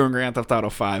thing to do in Grand Theft Auto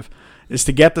 5 is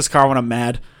to get this car when I'm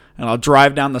mad, and I'll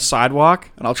drive down the sidewalk,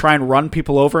 and I'll try and run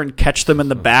people over and catch them in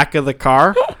the back of the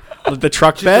car, the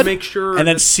truck to bed, make sure and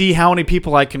then that- see how many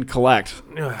people I can collect.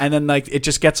 Ugh. And then like it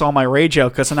just gets all my rage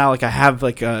out because now like I have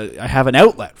an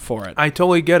outlet for it. I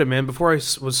totally get it, man. Before I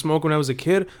was smoking when I was a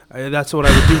kid, that's what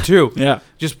I would do too. Yeah.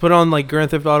 Just put on like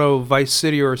Grand Theft Auto Vice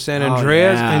City or San Oh,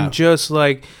 Andreas yeah. and just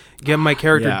like get my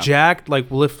character Yeah. jacked,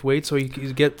 like lift weights so he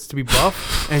gets to be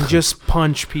buff, and just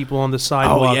punch people on the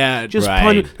sidewalk. Oh, yeah, just right.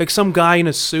 punch like some guy in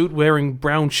a suit wearing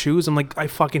brown shoes. I'm like, I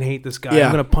fucking hate this guy. Yeah.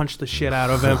 I'm gonna punch the shit out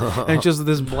of him. And it's just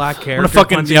this black I'm character gonna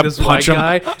fucking punching this punch white him,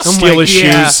 guy. I'm steal like, his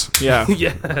yeah. shoes. Yeah.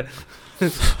 Yeah.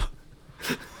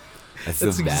 That's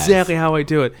That's the best. exactly how I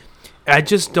do it. I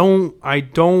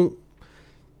don't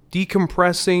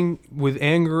decompressing with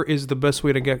anger is the best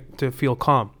way to get to feel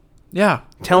calm. Yeah.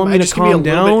 Telling Am me I to just gonna be a calm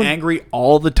little down? bit angry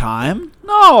all the time?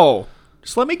 No.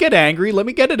 Just let me get angry. Let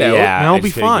me get it out. Yeah, And I'll I be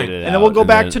just gotta fine. get it And then we'll out, go and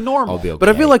back then to normal. I'll be okay. But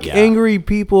I feel like yeah. angry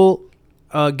people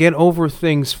get over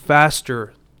things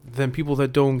faster than people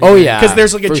that don't get Oh, angry. yeah. Because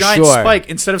there's like a for giant sure. spike.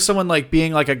 Instead of someone like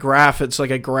being like a graph, it's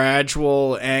like a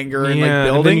gradual anger and Yeah, like and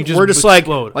then building. you just We're just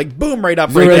explode. like boom, right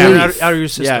up, The right down. relief. Out of your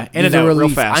system. Yeah, in There's and a out real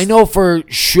relief. fast. I know for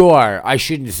sure. I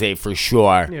shouldn't say for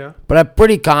sure. Yeah. But I'm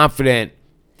pretty confident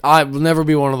I will never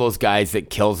be one of those guys that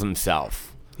kills himself.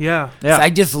 Yeah. Yeah.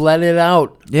 I just let it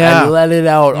out. Yeah. I let it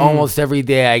out almost every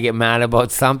day. I get mad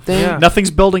about something. Yeah. Nothing's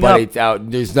building But up. it's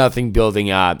out. There's nothing building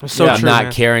up. so I'm true, not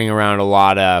man. carrying around a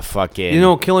lot of fucking. You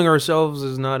know, killing ourselves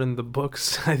is not in the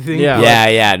books, I think. Yeah.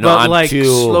 Yeah. No, But I'm like too.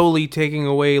 slowly taking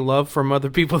away love from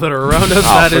other people that are around us, Oh,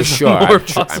 that for is sure. more I'm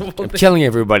possible. I'm killing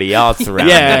everybody else around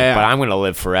Yeah, me, yeah, yeah. but I'm gonna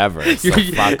live forever. So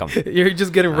fuck them. You're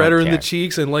just getting redder in the care.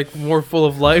 cheeks and like more full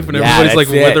of life, and Yeah, everybody's like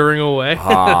that's it. withering away.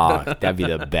 Oh, that'd be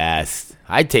the best.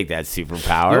 I'd take that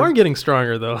superpower. You are getting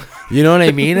stronger though. You know what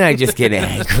I mean? I just get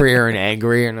angrier and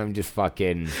angrier, and I'm just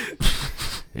fucking.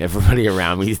 Everybody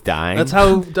around me's dying. That's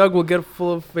how Doug will get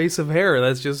full of face of hair.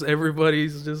 That's just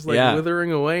everybody's just like Yeah.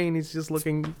 withering away, and he's just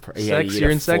looking Yeah, you get sexier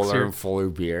a and fuller sexier. and fuller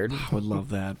beard. I would love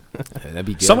that. That'd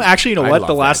be good. Actually, you know I'd what? love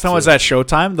The last that, time I was too. at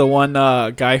Showtime, the one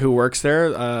guy who works there,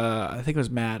 I think it was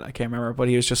Matt. I can't remember, but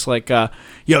he was just like, "Yo,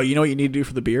 you know what you need to do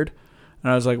for the beard?"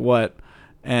 And I was like, "What?"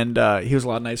 And he was a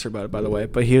lot nicer about it, by the way.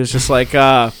 But he was just like,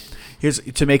 "Here's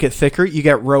to make it thicker. You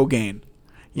get Rogaine.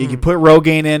 You can put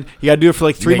Rogaine in. You got to do it for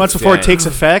like 3 Makes months before it sense. takes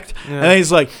effect." Yeah. And then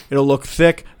he's like, "It'll look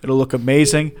thick. It'll look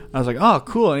amazing." I was like, "Oh,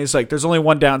 cool." And he's like, "There's only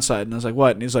one downside." And I was like,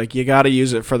 "What?" And he's like, "You got to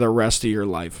use it for the rest of your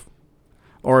life,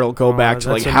 or it'll go back to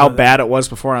like that's how another- bad it was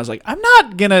before." And I was like, "I'm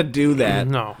not gonna do that.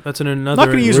 No, that's another. I'm not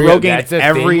gonna use Real- Rogaine that's the thing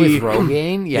every- with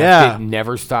Rogaine. You Yeah. have to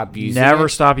never stop using Never it.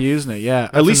 stop using it." Yeah,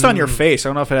 at least on your face. I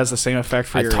don't know if it has the same effect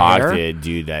for I your talked hair. to a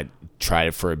dude that tried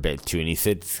it for a bit too, and he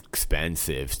said it's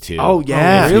expensive too. Oh,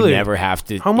 yeah. If Really? You never have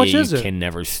to. How much you is it? Can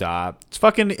never stop.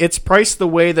 It's priced the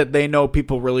way that they know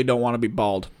people really don't want to be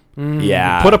bald.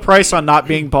 Yeah. Put a price on not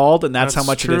being bald, and that's how That's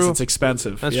much it is. true. It's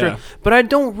expensive. That's Yeah. true. But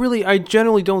I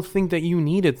generally don't think that you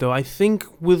need it though. I think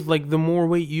with like the more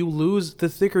weight you lose, the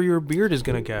thicker your beard is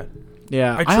gonna get.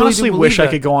 Yeah, I I, truly do honestly believe wish I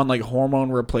that. could go on like hormone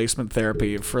replacement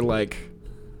therapy for like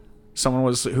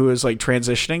someone who is like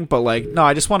transitioning, but like no,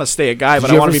 I just want to stay a guy, but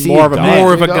Did I you want ever to be see more of a doctor, man.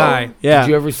 More of a though? guy. Yeah. Did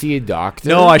you ever see a doctor?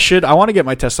 No, I want to get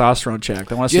my testosterone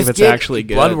checked. I want to see if Just it's get actually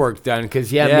good. blood work done,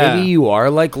 because Yeah. maybe you are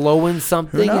like low in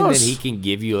something, and then knows? he can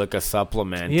give you like a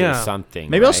supplement Yeah. or something.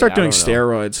 Maybe I'll right? start I doing don't know.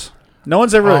 steroids. No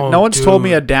one's told me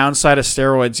dude. a downside of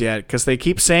steroids yet, because they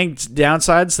keep saying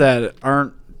downsides that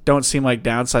don't seem like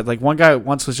downsides. Like one guy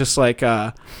once was just like,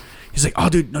 he's like, "Oh,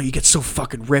 dude, no, you get so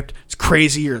fucking ripped. It's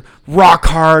crazy. You're rock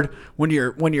hard when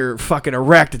you're fucking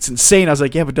erect. It's insane." I was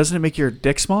like, "Yeah, but doesn't it make your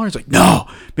dick smaller?" He's like, "No,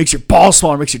 it makes your balls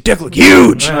smaller. It makes your dick look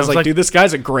huge." And I was like, "Dude, this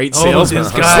guy's a great Oh, salesman."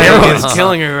 this for guy steroids." is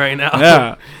killing it right now.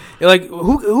 Yeah, Like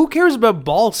who cares about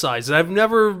ball size? I've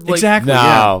never like exactly.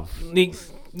 No, the-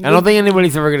 I don't think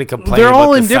anybody's ever going to complain. they're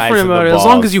all about the size indifferent of about the it. As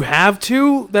long balls. as you have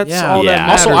to, that's Yeah. all that Yeah.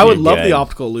 matters. Also, I would You're love good. the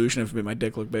optical illusion if it made my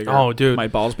dick look bigger. Oh, dude. My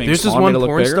balls being There's this smaller one made it look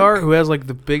porn bigger. star who has like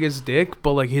the biggest dick,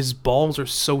 but like his balls are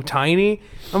so tiny.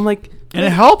 I'm like, And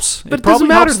it helps. But it probably doesn't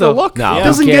matter, helps the though. look. No. it Who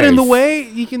doesn't get in the cares? way.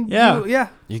 He can, Yeah. yeah.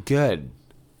 You're good.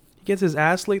 He gets his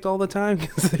ass licked all the time.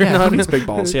 'cause they're Yeah, not these big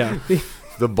balls. Yeah.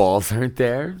 The balls aren't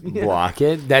there. Block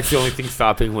it. That's the only thing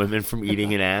stopping women from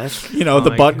eating an ass. You know, Oh the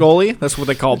my butt goalie. That's what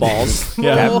they call balls.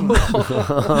 Yeah.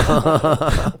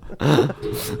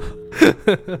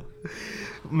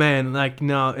 Man, like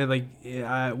no, and, like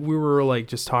we were like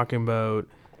just talking about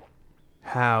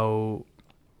how,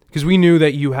 because we knew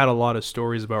that you had a lot of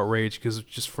stories about rage, because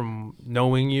just from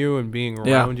knowing you and being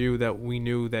around you, that we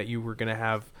knew that you were gonna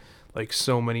have like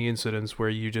so many incidents where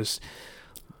you just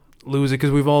lose it,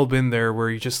 because we've all been there where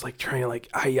you're just like trying to like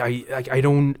I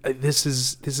don't this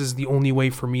is the only way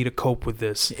for me to cope with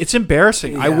this. It's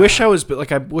embarrassing. I Yeah. wish I was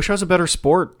a better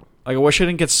sport. Like I wish I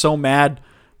didn't get so mad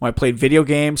when I played video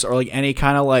games or like any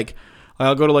kind of like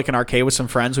I'll go to like an arcade with some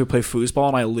friends who play foosball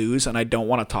and I lose and I don't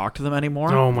want to talk to them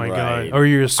anymore. Oh my Right. god! Or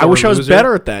you're a I sore wish I was loser.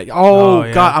 better at that. Oh, Oh,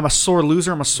 yeah. god, I'm a sore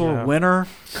loser. I'm a sore Yeah. winner.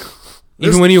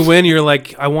 Even when you win, you're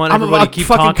like, I want I'm everybody a to keep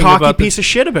fucking talking cocky about piece of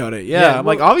shit about it. Yeah, I'm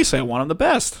like, obviously, I want him the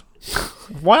best.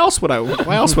 Why else would I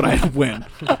win?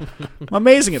 I'm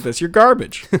amazing at this. You're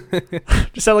garbage.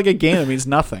 Just had like a game that means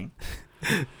nothing.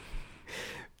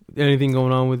 Anything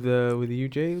going on with you,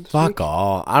 Jay? this Fuck week?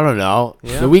 all. I don't know.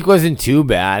 Yeah? The week wasn't too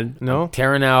bad. No? I'm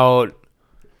tearing out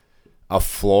a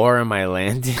floor in my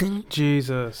landing.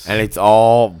 Jesus. And it's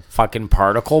all fucking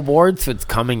particle board, so it's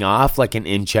coming off like an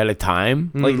inch at a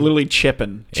time. Like literally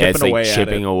chipping It's away like at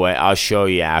chipping it. away. I'll show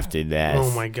you after this.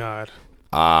 Oh my God.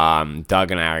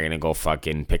 Doug and I are gonna go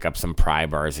fucking pick up some pry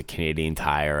bars at Canadian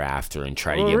Tire after and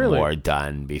try to get really? more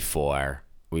done before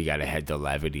we gotta head to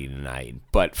Levity tonight.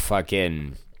 But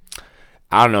fucking,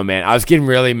 I don't know, man. I was getting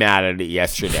really mad at it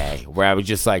yesterday, where I was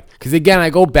just like, because again, I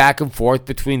go back and forth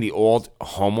between the old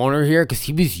homeowner here, because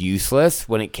he was useless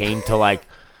when it came to like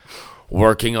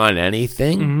working on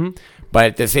anything. Mm-hmm. But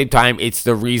at the same time, it's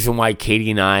the reason why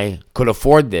Katie and I could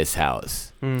afford this house.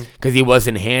 Because he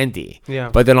wasn't handy. Yeah.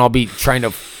 But then I'll be trying to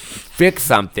fix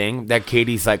something that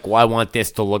Katie's like, well, I want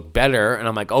this to look better. And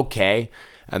I'm like, okay.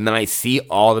 And then I see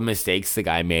all the mistakes the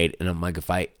guy made. And I'm like, if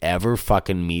I ever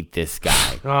fucking meet this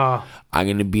guy, I'm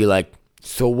going to be like,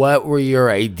 so what were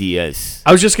your ideas?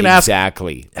 I was just gonna ask,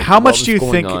 exactly. how What much was do you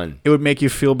going think on? it would make you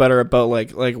feel better about like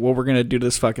what we're gonna do to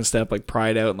this fucking step, like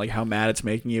Pride Out, and like how mad it's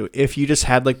making you if you just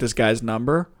had like this guy's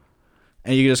number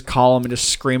and you could just call him and just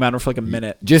scream at him for like a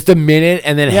minute. Just a minute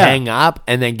and then Yeah. hang up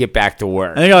and then get back to work.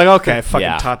 And then you're like, okay, I fucking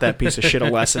Yeah. taught that piece of shit a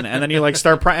lesson. And then you like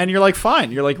and you're like,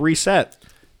 fine. You're like reset.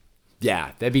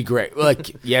 Yeah, that'd be great.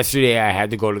 Like yesterday, I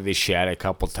had to go to the shed a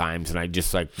couple times, and I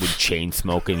just like would chain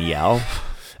smoke and yell.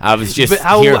 I was just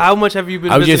But here. how much have you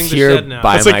been I was visiting just the here shed now?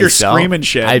 by It's like your myself. screaming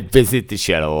shed. I visit the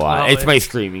shed a lot. Oh, It's my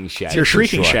screaming shed. It's your for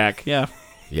shrieking sure. shack. Yeah.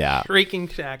 Yeah, Shrieking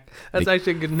Shack. That's Like,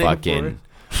 actually a good name for it. fucking.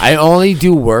 I only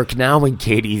do work now when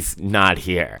Katie's not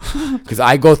here, because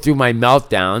I go through my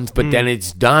meltdowns, but then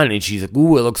it's done, and she's like,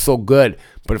 "Ooh, it looks so good."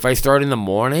 But if I start in the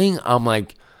morning, I'm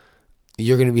like,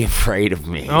 you're gonna be afraid of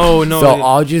me. Oh, no. So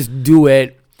I'll just do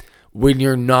it when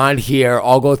you're not here.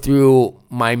 I'll go through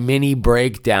my mini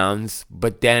breakdowns,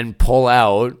 but then pull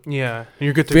out, Yeah. And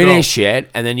you're good to finish it,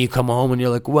 and then you come home and you're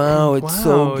like, wow, it's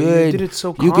so Wow, you good. did it so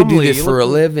You could do calmly. this You for a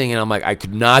look- living. And I'm like, I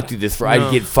could not do this for, No.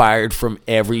 I'd get fired from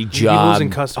every go. You're job. losing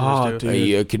customers, Oh, dude. dude.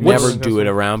 You could What's- never do it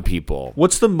around people.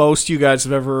 What's the most you guys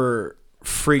have ever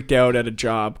freaked out at a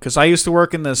job? Because I used to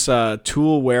work in this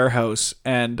tool warehouse,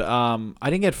 and I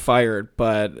didn't get fired,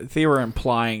 but they were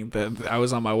implying that I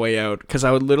was on my way out, because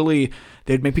I would literally,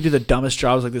 they'd make me do the dumbest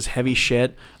jobs, like this heavy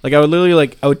shit. Like I would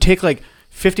literally I would take like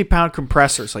 50-pound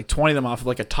compressors, like 20 of them off of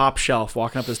like a top shelf,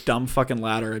 walking up this dumb fucking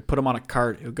ladder. I'd put them on a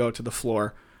cart. It would go to the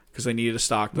floor because they needed to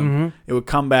stock them. It would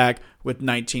come back with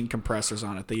 19 compressors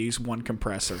on it. They use one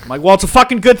compressor. I'm like, well, it's a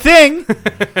fucking good thing.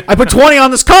 I put 20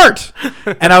 on this cart.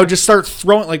 And I would just start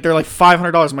throwing, like, they're like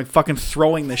 $500. I'm like fucking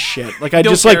throwing this shit. Like, I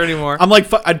don't just care like, anymore. I'm like,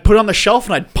 I'd put it on the shelf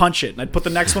and I'd punch it. And I'd put the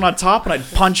next one on top and I'd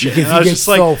punch it. And I was You just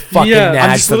get like, so fucking yeah, mad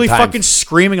I'm just literally sometimes. fucking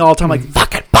screaming all the time, like,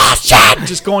 fucking bullshit.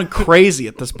 Just going crazy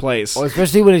at this place. Well,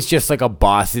 especially when it's just like a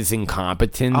boss's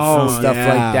incompetence Oh, and stuff yeah.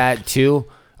 like that too.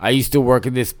 I used to work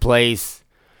at this place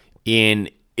in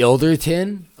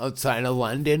Ilderton outside of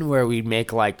London where we'd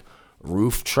make like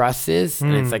roof trusses,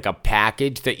 and it's like a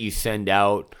package that you send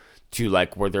out to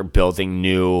like where they're building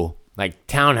new like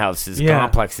townhouses, Yeah.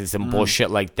 complexes, and bullshit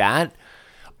like that.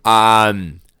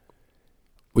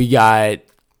 We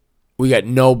got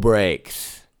no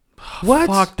breaks. What?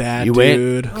 Fuck that, You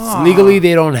dude. went legally.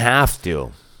 They don't have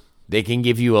to. They can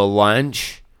give you a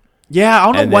lunch. Yeah, I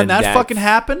don't know And when then that that's- fucking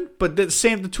happened, but the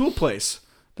same the tool place.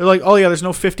 They're like, oh yeah, there's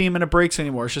no 15-minute breaks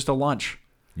anymore. It's just a lunch.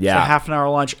 It's Yeah. a half an hour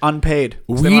lunch, unpaid.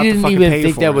 'Cause they We don't have to didn't fucking even pay you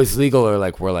think for that it. was legal, or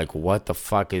like we're like, what the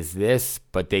fuck is this?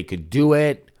 But they could do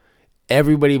it.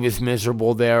 Everybody was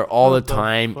miserable there all the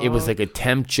time. It was like a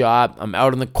temp job. I'm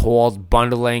out in the cold,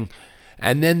 bundling.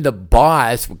 And then the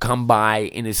boss would come by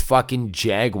in his fucking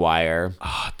Jaguar.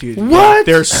 Oh, dude, What?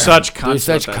 They're such cunts.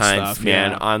 They're such with that cunts, stuff,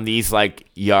 man, yeah. on these like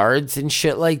yards and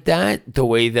shit like that. The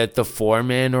way that the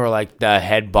foreman or like the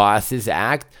head bosses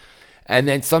act. And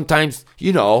then sometimes,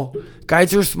 you know,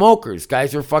 guys are smokers.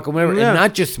 Guys are fucking whatever. Yeah. And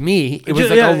not just me. It was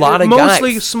like Yeah, a lot of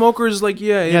mostly guys. smokers, like,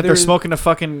 Yeah, they're smoking to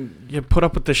fucking put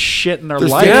up with the shit in their They're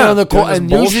life. standing on the doing court, this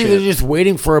and usually they're bullshit. just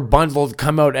waiting for a bundle to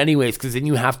come out anyways, because then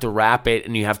you have to wrap it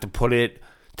and you have to put it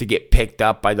to get picked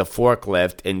up by the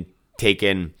forklift and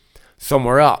taken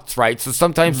somewhere else, right? So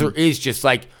sometimes there is just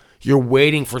like you're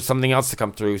waiting for something else to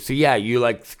come through. So yeah, you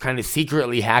like kind of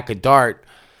secretly hack a dart,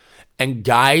 and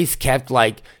guys kept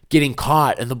like getting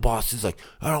caught, and the boss is like,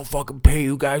 I don't fucking pay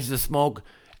you guys to smoke.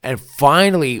 And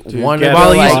finally, one of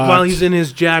while he's in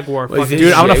his Jaguar.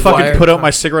 Dude, I'm going to fucking put out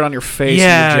my cigarette on your face.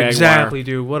 Yeah, in the Jaguar. exactly,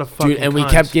 dude. What a fucking and we cunt.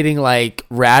 kept getting like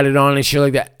ratted on and shit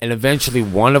like that. And eventually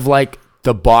one of like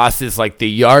the bosses, like the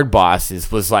yard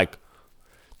bosses, was like,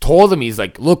 told him, he's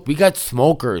like, look, we got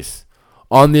smokers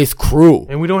on this crew.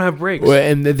 And we don't have breaks.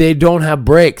 And they don't have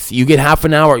breaks. You get half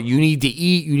an hour. You need to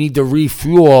eat. You need to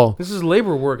refuel. This is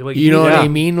labor work. Like, you know what I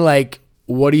mean? Like,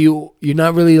 you're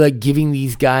not really like giving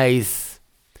these guys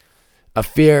a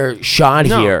fair shot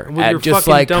here at just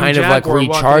like kind of like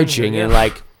recharging and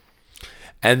like,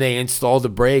 and they installed a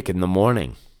break in the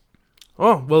morning.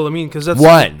 Oh, well, I mean, because that's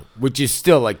one, which is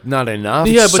still like not enough.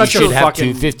 Yeah, but you should have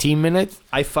 15 minutes.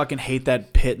 I fucking hate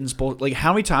that pittance bull. Like,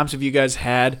 how many times have you guys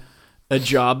had a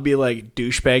job be like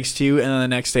douchebags to you, and then the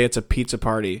next day it's a pizza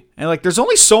party, and like there's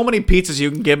only so many pizzas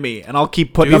you can give me, and I'll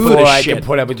keep putting up with this shit.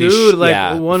 Dude,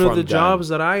 like one of the jobs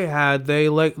that I had,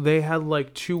 they had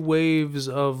like 2 waves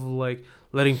of like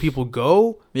letting people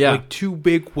go. Yeah. Like 2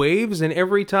 big waves, and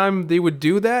every time they would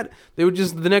do that, they would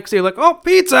just the next day like, oh,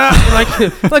 pizza, like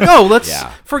oh, let's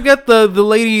forget the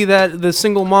lady the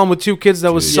single mom with 2 kids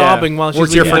that was sobbing while she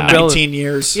was here for 19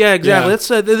 years. Yeah, exactly.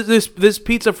 That's this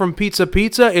pizza from Pizza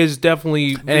is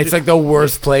definitely, and it's like the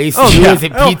worst place. Oh yeah, is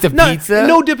it pizza?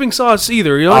 No dipping sauce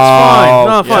either. You know, it's fine.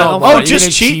 No, fine. Oh, just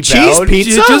cheese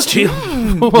pizza. Just cheese.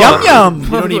 Yum yum. You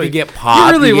don't even get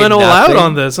popped. You really went all out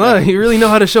on this, huh? You really know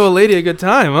how to show a lady a good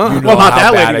time, huh? Well, not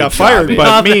that lady got fired,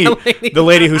 but me, the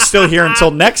lady who's still here until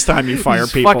next time you fire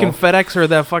people. Fucking FedEx her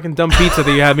that fucking dumb pizza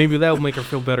that you had. Maybe that will make her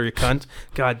feel better, you cunt.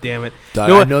 God damn it. Doug,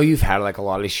 I know you've had like a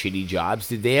lot of shitty jobs.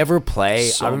 Did they ever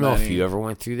play? I don't know if you ever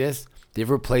went through this. Did they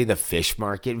ever play the fish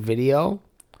market video?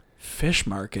 Fish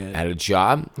market? At a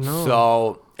job? No.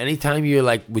 So anytime you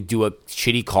like would do a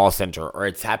shitty call center, or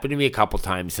it's happened to me a couple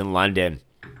times in London,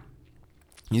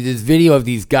 there's this video of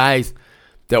these guys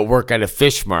that work at a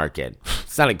fish market.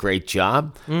 It's not a great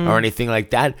job or anything like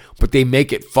that, but they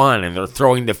make it fun, and they're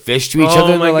throwing the fish to each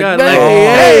other. And my they're God. like,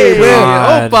 hey,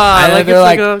 opa. And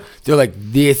they're like,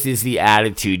 this is the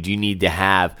attitude you need to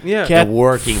have. Yeah. They're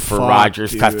working for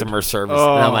Rogers customer service.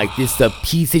 And I'm like, this is a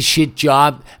piece of shit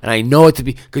job, and I know it to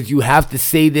be, because you have to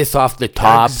say this off the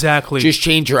top. Exactly. Just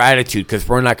change your attitude, because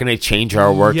we're not going to change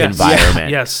our work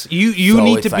environment. Yes. You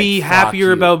need to be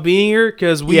happier about being here,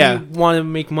 because we want to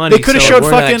make money. They could have showed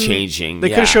fucking changing. They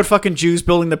could have showed fucking Jews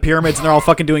building the pyramids, and they're all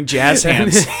fucking doing jazz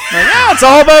hands. It's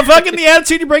all about fucking the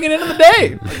attitude you're bringing into the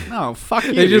day. Like, no, fuck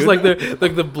you. They just like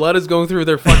the blood is going through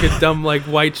their fucking dumb like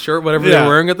white shirt, whatever they're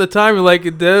wearing at the time. Like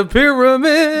the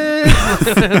pyramid.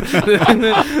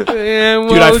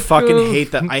 Dude, I fucking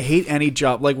hate that. I hate any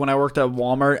job. Like when I worked at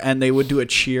Walmart and they would do a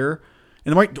cheer.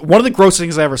 And one of the gross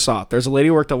things I ever saw, there's a lady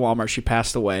who worked at Walmart. She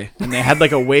passed away, and they had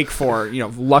like a wake for her. You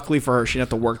know, luckily for her, she didn't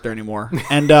have to work there anymore.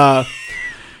 And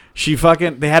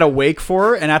they had a wake for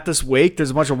her, and at this wake,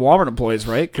 there's a bunch of Walmart employees,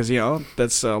 right? Because, you know,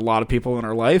 that's a lot of people in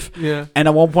her life. Yeah. And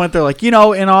at one point, they're like, you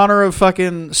know, in honor of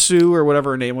fucking Sue or whatever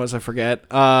her name was, I forget,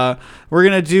 we're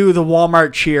going to do the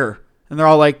Walmart cheer. And they're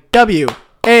all like,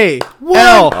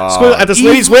 W-A-L. At this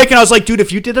lady's wake, and I was like, dude,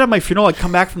 if you did that at my funeral, I'd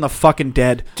come back from the fucking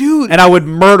dead. Dude. And I would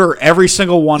murder every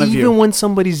single one of you. Even when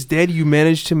somebody's dead, you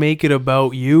manage to make it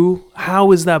about you?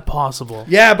 How is that possible?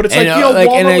 Yeah, but it's like,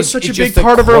 Walmart was such a big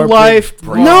part of her life.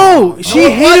 No,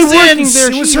 she hated working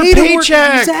there. It was she her hated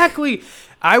paycheck. Exactly.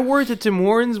 I worked at Tim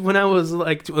Hortons when I was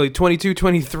like 22,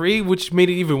 23, which made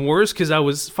it even worse because I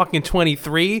was fucking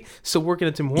 23. So working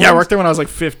at Tim Hortons. Yeah, I worked there when I was like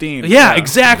 15. Yeah,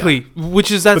 exactly. Yeah.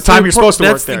 Which is that's the time you're supposed to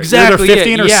work there. Exactly. You're either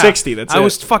 15 or 60. That's it. I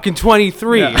was fucking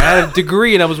 23. I had a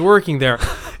degree and I was working there.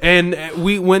 And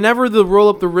whenever the roll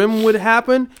up the rim would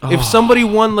happen, if somebody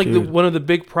won like one of the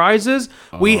big prizes,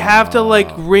 we have to like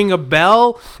ring a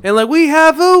bell and like we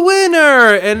have a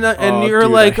winner, and you're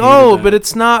like, but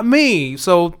it's not me.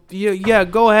 So yeah,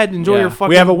 go ahead and enjoy your fucking.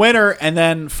 We have a winner, and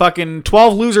then fucking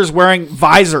 12 losers wearing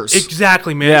visors.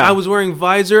 Exactly, man. Yeah. I was wearing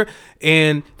visor.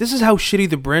 And this is how shitty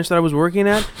the branch that I was working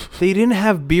at. They didn't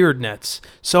have beard nets,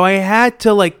 so I had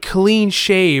to like clean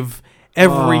shave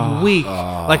every week,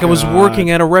 like I was working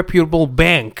at a reputable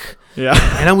bank. Yeah,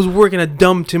 and I was working at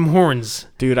dumb Tim Hortons.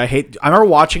 Dude, I remember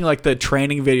watching like the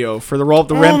training video for the roll up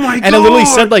the rim, and it literally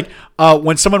said like,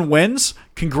 when someone wins,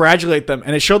 congratulate them,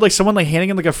 and it showed like someone like handing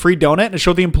him like a free donut, and it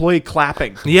showed the employee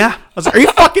clapping. Yeah, I was like, are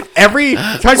you fucking every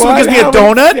time someone gives me a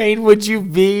donut? How insane would you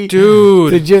be,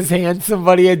 dude, to just hand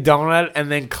somebody a donut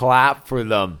and then clap for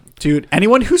them? Dude,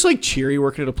 anyone who's like cheery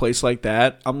working at a place like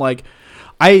that, I'm like.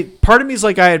 Part of me is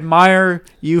like, I admire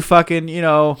you fucking,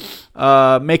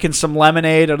 making some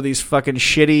lemonade out of these fucking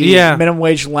shitty minimum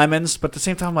wage lemons. But at the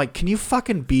same time, I'm like, can you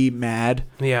fucking be mad?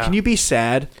 Yeah. Can you be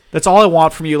sad? That's all I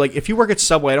want from you. Like, if you work at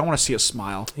Subway, I don't want to see a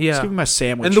smile. Yeah. Just give me my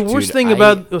sandwich. And the worst thing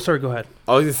about... Oh, sorry, go ahead.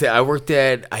 I was gonna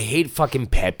say, I hate fucking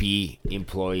peppy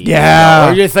employees.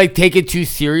 Yeah. Or just like take it too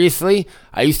seriously.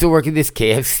 I used to work at this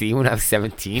KFC when I was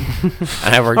 17. And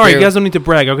I worked All right, there. you guys don't need to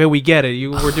brag. Okay, we get it.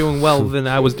 You were doing well than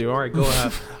I was doing. All right, go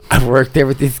ahead. I worked there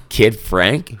with this kid,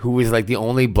 Frank, who was like the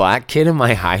only black kid in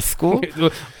my high school.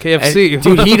 KFC. And,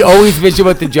 dude, he'd always bitch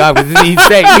about the job.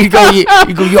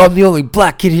 He'd go, yo, I'm the only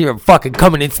black kid here. I'm fucking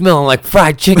coming in smelling like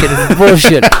fried chicken. This is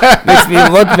bullshit. Makes me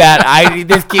look bad.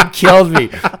 This kid killed me.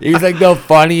 He was like the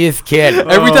funniest kid.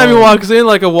 Every time he walks in,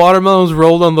 like a watermelon's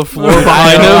rolled on the floor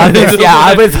behind him. Yeah,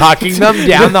 I was hucking them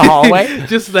down the hallway.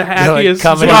 Just the happiest.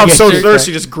 coming I'm to so get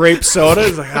thirsty. Just grape soda.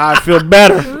 It's like, I feel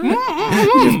better.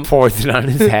 Just pours it on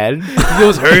his head. He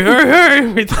goes, hey,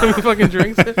 every time he fucking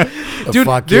drinks it. Dude,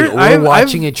 we're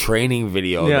watching a training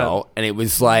video, Yeah. though, and it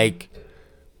was like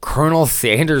Colonel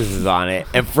Sanders is on it,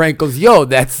 and Frank goes, yo,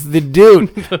 that's the dude.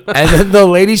 And then the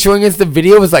lady showing us the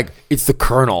video was like, it's the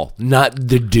Colonel, not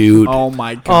the dude. Oh,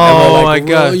 my God. Oh, We're my like,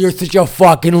 God. You're such a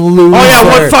fucking loser. Oh, yeah,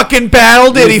 what fucking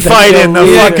battle did he He's fight like in? a The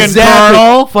loser. fucking Exactly.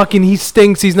 Colonel? Fucking, he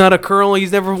stinks. He's not a colonel.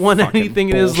 He's never won anything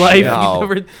in his life. No.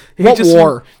 What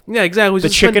war? Yeah, exactly. The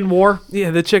chicken war? Yeah,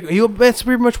 the chicken. That's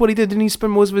pretty much what he did. Didn't he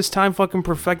spend most of his time fucking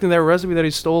perfecting that recipe that he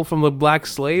stole from the black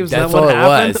slaves? That's Is that what all it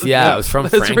happened? was. Yeah, it was from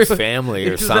That's Frank's really- family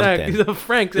or Exactly. something.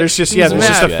 Frank. There's just he's there's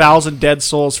just mad. 1,000 dead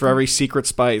souls for every secret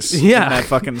spice. Yeah. in that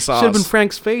fucking sauce. Should have been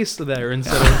Frank's face there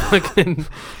instead of fucking.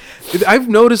 I've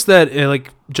noticed that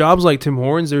like jobs like Tim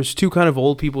Hortons, there's two kind of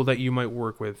old people that you might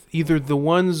work with. Either the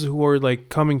ones who are like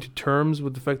coming to terms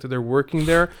with the fact that they're working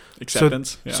there,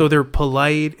 Acceptance. so they're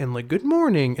polite and like good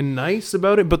morning and nice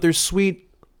about it, but they're sweet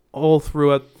all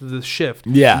throughout the shift.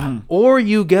 Yeah. Or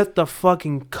you get the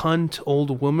fucking cunt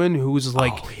old woman who's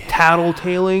like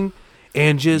tattletaling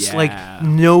and just like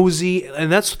nosy,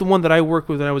 and that's the one that I worked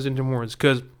with when I was in Tim Hortons,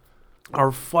 because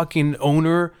our fucking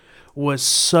owner was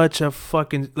such a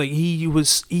fucking like he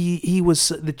was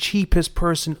the cheapest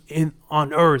person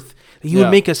on earth. He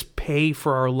would make us pay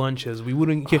for our lunches. We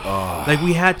wouldn't get like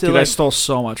we had to. Dude, like, I stole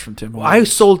so much from Tim Hortons. I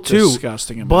sold too.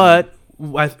 Disgusting. But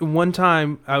one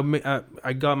time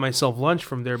I got myself lunch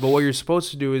from there. But what you're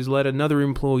supposed to do is let another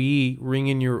employee ring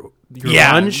in your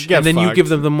lunch, get and then you fucked. give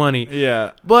them the money.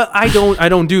 Yeah. But I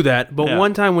don't do that. But Yeah.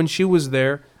 one time when she was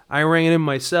there, I rang it in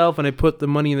myself and I put the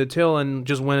money in the till and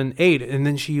just went and ate. And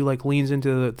then she like leans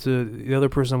into the other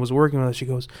person I was working with. She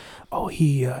goes, "Oh,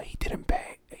 he didn't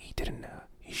pay.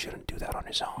 He shouldn't do that on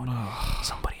his own.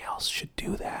 Somebody else should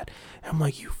do that." And I'm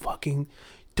like, "You fucking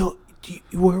don't.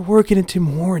 We're working at Tim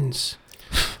Hortons.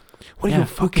 What are you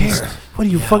fucking? What are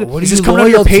you fucking? What Is are this you coming out of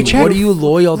your loyal to? paycheck? What are you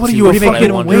loyal to? What are you, What do you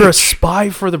fucking? make it You're a spy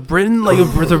for the Britain, like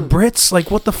for the Brits. Like,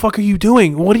 what the fuck are you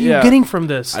doing? What are you Yeah. getting from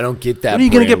this? I don't get that. What are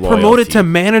you gonna brand get promoted loyalty. to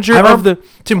manager of the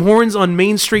Tim Hortons on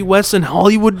Main Street West in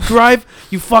Hollywood Drive?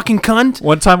 You fucking cunt!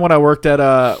 One time when I worked at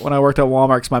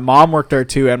Walmart, 'cause my mom worked there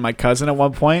too, and my cousin at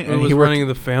one point, And and was he worked. running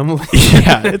the family.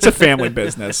 Yeah, it's a family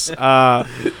business.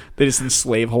 They just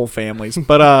enslave whole families.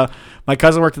 But my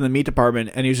cousin worked in the meat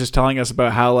department, and he was just telling us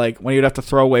about how like when you'd have to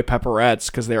throw away pepperettes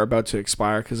because they were about to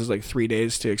expire, because there's like 3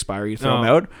 days to expire, you throw them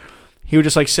out. He would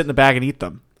just like sit in the bag and eat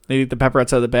them. They'd eat the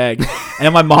pepperettes out of the bag.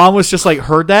 And my mom was just like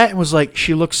heard that and was like,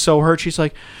 she looked so hurt. She's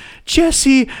like,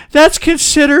 Jesse, that's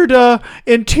considered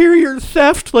interior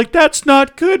theft. Like, that's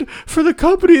not good for the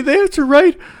company. They have to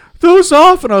write those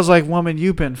off. And I was like, woman,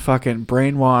 you've been fucking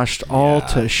brainwashed all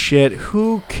to shit.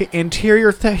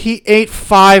 Interior theft? He ate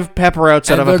 5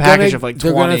 pepperettes out of a package of like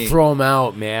 20. They're gonna throw them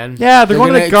out, man. Yeah, they're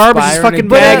going to the garbage. His fucking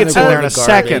bag. It's in there in a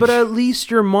second. But at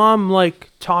least your mom like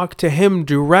talked to him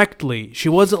directly. She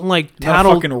wasn't like Not a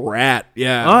fucking rat.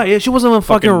 Yeah. Oh yeah, she wasn't a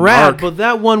fucking Fucking rat, narc. but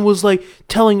that one was like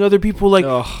telling other people like,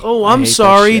 Ugh, "Oh, I I'm hate that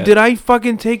sorry. shit. Did I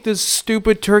fucking take this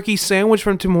stupid turkey sandwich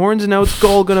from Tim Hortons and now it's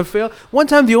all gonna fail?" One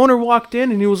time the owner walked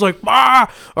in and he was like,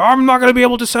 I'm not gonna be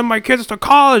able to send my kids to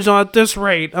college at this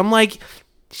rate." I'm like,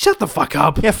 shut the fuck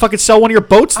up. Yeah, fucking sell one of your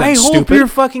boats then, I hope stupid. your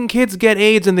fucking kids get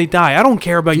AIDS and they die. I don't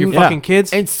care about your Yeah. fucking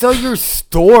kids. And sell your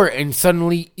store, and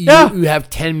suddenly you have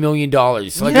 $10 million.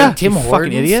 So like Yeah, Tim you fucking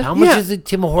Hortons, idiot. how much Yeah. does a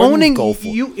Tim Hortons Owning go for?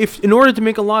 if in order to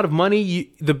make a lot of money,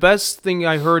 the best thing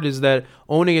I heard is that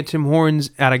owning a Tim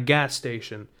Hortons at a gas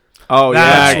station. Oh,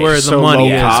 That's yeah. where the so money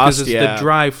low is, cost, because it's yeah. the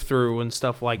drive-through and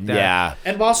stuff like that. Yeah.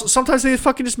 And also, sometimes they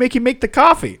fucking just make you make the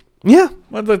coffee. Yeah.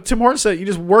 Well, the Tim Hortons said you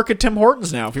just work at Tim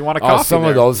Hortons now if you want a coffee. Some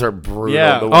there. of those are brutal.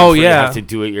 Yeah. The ones Oh, where you yeah. have to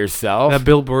do it yourself. That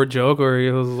Bill Burr joke where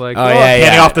he was like, Oh, yeah,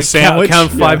 Handing off the sandwich.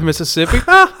 Count 5 Mississippi.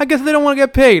 I guess they don't want to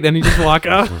get paid. And he just walk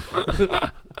out.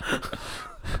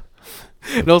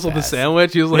 And also the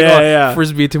sandwich. He was like,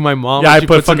 frisbee to my mom. Yeah, I She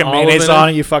put puts an fucking olive mayonnaise in on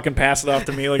it. it. You fucking pass it off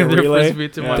to me like a And then relay. frisbee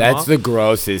to my That's mom. the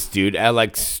grossest, dude. At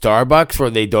like Starbucks where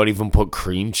they don't even put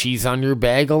cream cheese on your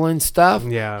bagel and stuff.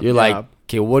 Yeah. You're like,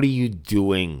 okay, what are you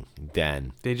doing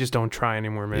then? They just don't try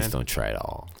anymore, man. Just don't try at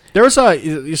all. There was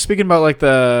you're speaking about like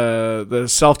the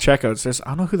self checkouts. I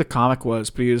don't know who the comic was,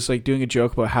 but he was like doing a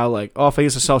joke about how like, oh, if I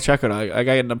use a self checkout, I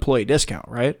got an employee discount,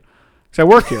 right? Because I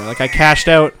work here. Like I cashed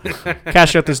out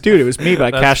this dude. It was me,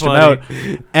 but I cashed him out,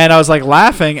 and I was like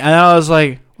laughing, and I was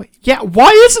like, yeah, why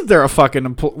isn't there a fucking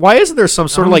why isn't there some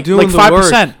sort of like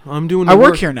 5%? I'm doing. I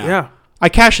work here now. Yeah. I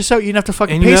cash this out. You didn't have to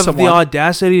fucking And pay you have someone. the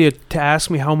audacity to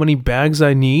ask me how many bags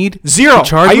I need. Zero. To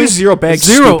charge I me? use 0 bags.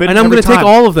 Zero. Stupid, And I'm every going to take time.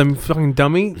 all of them, you fucking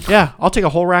dummy. Yeah, I'll take a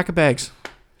whole rack of bags.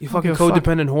 You don't fucking give a fuck.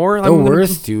 codependent whore. The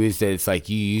worst, too, is that it's like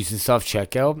you use the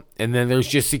self-checkout, and then there's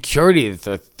just security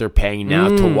that they're paying now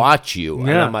to watch you. And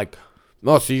Yeah. I'm like,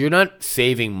 no, so you're not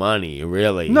saving money,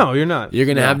 really. No, you're not. You're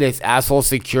going to have this asshole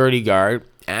security guard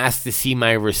ask to see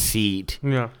my receipt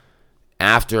Yeah.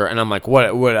 after, and I'm like,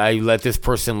 what, would I let this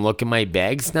person look at my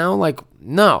bags now? Like,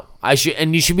 no. I should,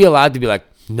 and you should be allowed to be like,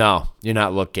 no, you're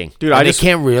not looking. Dude, And I they just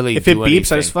can't really If it do beeps,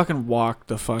 anything. I just fucking walk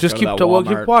the fuck Just out keep of that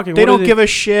Walmart. keep walking. They What are don't give a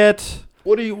shit.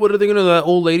 What are they gonna do? That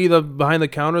old lady that behind the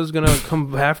counter is gonna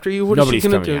come after you? What is Nobody's she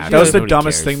gonna coming do? after That was the Nobody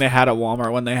dumbest cares. thing they had at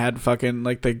Walmart when they had fucking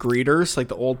like the greeters, like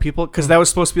the old people, because that was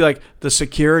supposed to be like the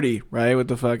security, right, with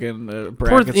the fucking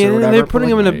brackets or whatever. They're putting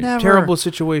But, them in like, a never. terrible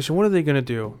situation. What are they gonna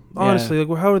do? Honestly,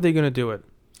 like, how are they gonna do it?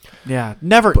 Yeah,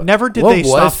 never did What they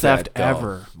was stop that, theft though?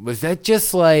 ever. Was that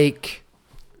just like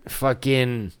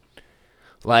fucking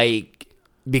like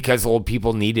because old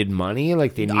people needed money?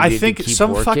 Like they needed I think to keep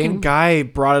some working? fucking guy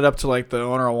brought it up to like the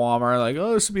owner of Walmart, like,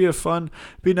 oh, this would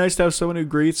be nice to have someone who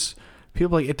greets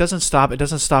people. Like, it doesn't stop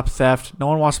theft. No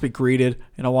one wants to be greeted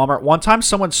in a Walmart. One time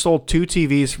someone stole 2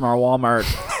 TVs from our Walmart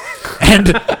and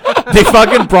they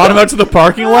fucking brought him out to the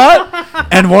parking lot,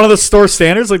 and one of the store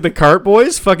standards, like the cart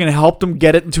boys, fucking helped him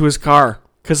get it into his car.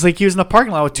 Because like he was in the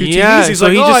parking lot with 2 Yeah, TVs. He's so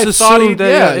like, he oh, just I thought assumed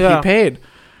that, yeah. he paid.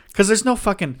 Because there's no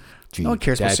fucking... Dude, no one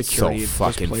cares about that's security so in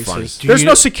those fucking places. funny. There's you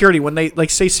no know- security when they like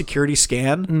say security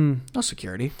scan. No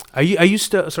security. I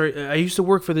used to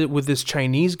work with this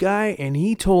Chinese guy, and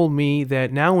he told me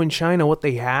that now in China what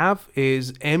they have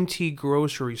is empty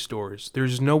grocery stores.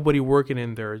 There's nobody working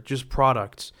in there, just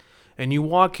products. And you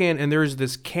walk in, and there's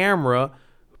this camera,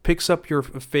 picks up your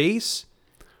face,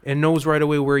 and knows right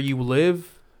away where you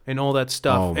live and all that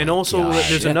stuff. Oh and my also God.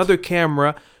 there's Shit. another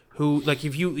camera who, like,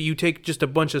 if you take just a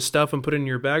bunch of stuff and put it in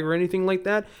your bag or anything like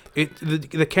that,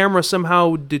 the camera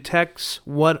somehow detects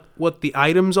what the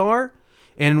items are,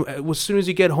 and as soon as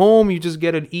you get home, you just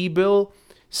get an e-bill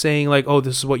saying like, oh,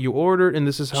 this is what you ordered and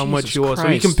this is how much Jesus you owe. So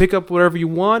you can Christ. pick up whatever you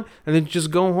want and then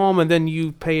just go home and then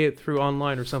you pay it through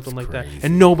online or something like that.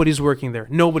 And nobody's working there.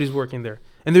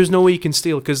 And there's no way you can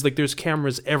steal because like there's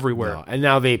cameras everywhere. No, and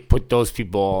now they put those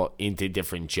people into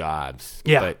different jobs.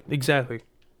 Yeah, But exactly.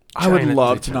 I would China,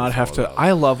 love they to turn not this have all to. out.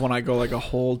 I love when I go like a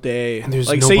whole day. And there's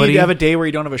like say nobody- you have a day where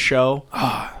you don't have a show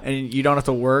and you don't have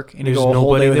to work and you There's go a whole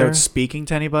nobody day without there. speaking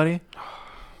to anybody.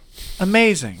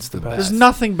 Amazing. the There's best.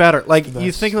 nothing better. Like the you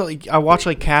best. think about like I watched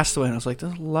like Castaway and I was like,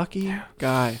 this lucky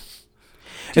guy.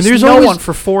 And Just there's no always- one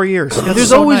for 4 years. And That's there's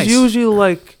so always nice. usually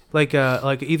like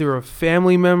either a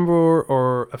family member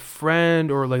or a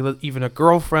friend or like even a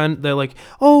girlfriend. They're like,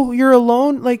 oh, you're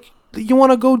alone. Like you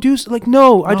want to go do like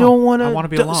no, I No, don't want to. I wanna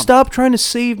be alone. Stop trying to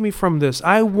save me from this.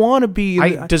 I want to be.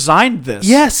 I designed this.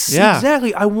 yes, Yeah.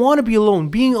 exactly. I want to be alone.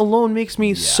 Being alone makes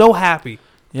me so happy.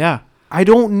 Yeah. I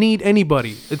don't need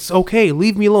anybody. It's okay.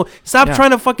 Leave me alone. Stop Yeah. trying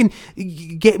to fucking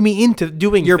get me into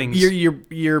doing You're things.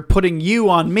 you're putting you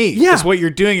on me. Yeah. Is what you're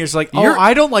doing. It's like, oh, You're-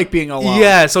 I don't like being alone.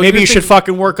 Yeah, so maybe you you should think-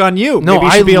 fucking work on you. No, maybe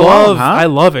you I should be love. alone, huh? I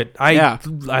love it. Yeah.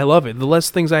 I love it. The less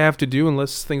things I have to do and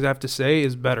less things I have to say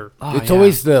is better. Oh, it's yeah.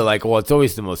 always it's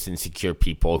always the most insecure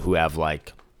people who have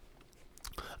like,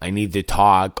 I need to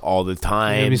talk all the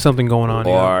time. Maybe something going on.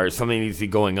 or something needs to be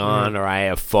going on, or I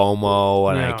have FOMO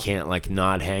and I Yeah. can't like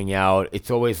not hang out. It's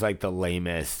always like the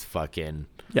lamest fucking.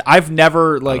 Yeah, I've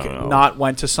never like don't know. not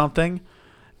went to something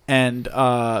and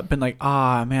been like,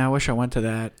 man, I wish I went to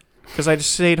that because I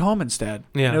just stayed home instead.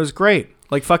 Yeah. And it was great.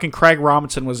 Like fucking Craig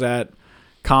Robinson was at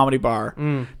Comedy Bar.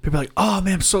 Mm. People are like, oh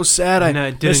man, I'm so sad. And I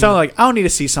It didn't- sounded like I don't need to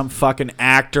see some fucking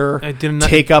actor I did not-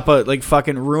 take up a like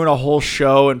fucking ruin a whole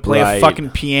show and play a Right. fucking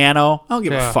piano. I don't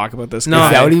give Yeah. a fuck about this No, guy.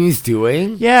 Is that what he was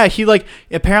doing? Yeah, he like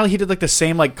apparently he did like the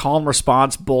same like call and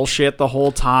response bullshit the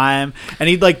whole time, and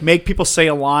he'd like make people say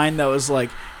a line that was like,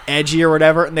 edgy or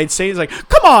whatever, and they'd say, he's like,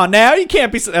 come on now, you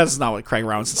can't be, that's not what Craig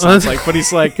Robinson sounds like, but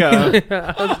he's like,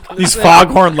 these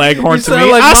foghorn leghorns to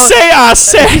me, like I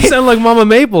say. You sound like Mama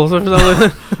Maples or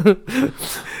something.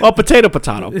 Well, potato,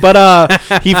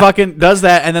 but he fucking does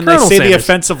that, and then Colonel they say Sanders. the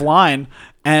offensive line,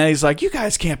 and he's like, you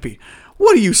guys can't be,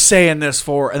 what are you saying this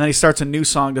for? And then he starts a new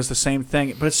song, does the same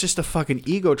thing, but it's just a fucking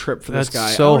ego trip for this guy.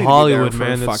 That's so I don't need to be Hollywood, there for man.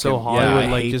 fucking, That's so Hollywood.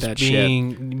 I Like hate just that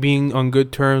shit. being on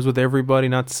good terms with everybody,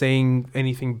 not saying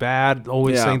anything bad,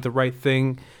 always Yeah. saying the right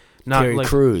thing. Not Terry like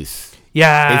Crews.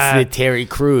 yeah, It's the Terry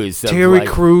Crews. Of Terry like,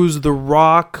 Crews, The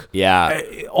Rock. Yeah.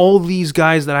 All these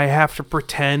guys that I have to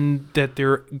pretend that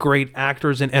they're great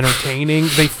actors and entertaining,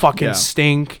 they fucking Yeah.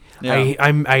 stink. Yeah.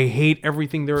 I hate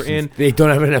everything they're in. They don't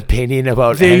have an opinion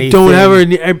about They anything. don't have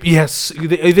any. Yes,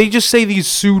 they just say these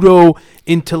pseudo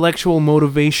intellectual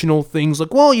motivational things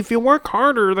like, "Well, if you work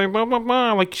harder, then blah blah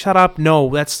blah." Like, shut up. No,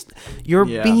 that's you're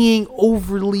Yeah. being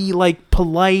overly like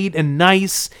polite and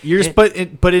nice. You're just, but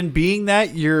in being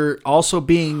that, you're also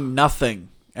being nothing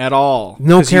at all.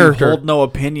 No 'Cause character. You hold no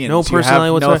opinions. No You personality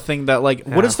have whatsoever. nothing that like.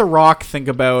 Yeah. What does The Rock think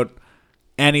about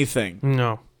anything?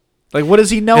 No. Like, what does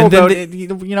he know And then about they- it?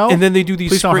 You know. And then they do these.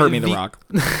 Please don't hurt me, The Rock.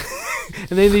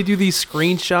 And then they do these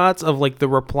screenshots of like the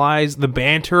replies, the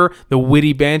banter, the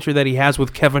witty banter that he has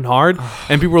with Kevin Hart,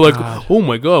 and people are like, "Oh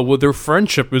my god, well their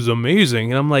friendship is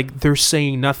amazing." And I'm like, they're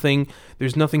saying nothing.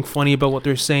 There's nothing funny about what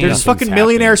they're saying. There's Nothing's fucking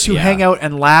millionaires who happening, hang out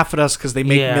and laugh at us because they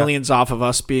make Yeah. millions off of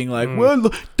us being like,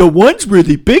 well, the one's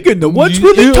really big and the one's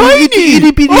really Yeah, tiny.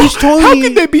 itty bitty is How tiny."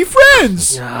 can they be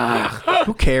friends?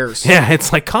 Who cares? Yeah,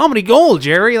 it's like comedy gold,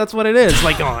 Jerry. That's what it is.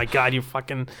 Like, oh my god, you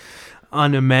fucking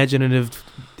unimaginative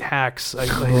hacks. I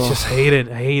just hate it.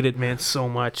 I hate it, man, so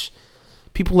much.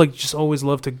 People like just always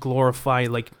love to glorify.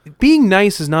 Like, being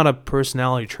nice is not a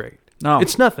personality trait. No.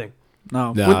 It's nothing.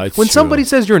 No. No, when it's when true. somebody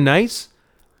says you're nice,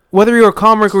 whether you're a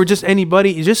comic or just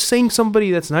anybody, just saying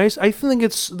somebody that's nice, I think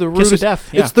it's the Kiss of rudest. death,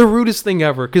 yeah. It's the rudest thing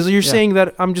ever because you're Yeah. saying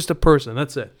that I'm just a person.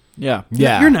 That's it. Yeah.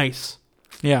 Yeah. You're nice.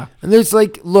 Yeah. And there's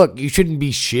like, look, you shouldn't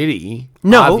be shitty.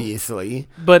 No. Obviously.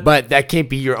 But that can't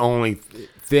be your only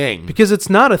thing. because it's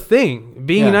not a thing.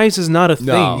 Being Yeah. nice is not a thing.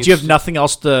 No. Do you have nothing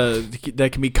else that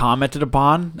can be commented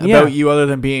upon Yeah. about you other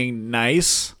than being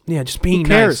nice? Yeah, just being Who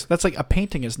cares? nice. That's like a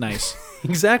painting is nice.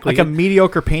 Exactly. Like a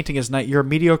mediocre painting is nice. You're a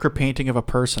mediocre painting of a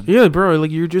person. Yeah, bro.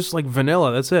 Like you're just like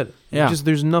vanilla. That's it. Yeah. Just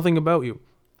there's nothing about you.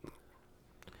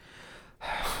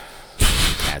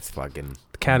 That's fucking.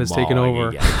 The cat is taking mauling over.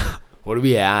 again. What are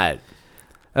we at?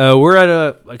 We're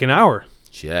at like an hour.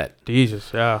 Shit.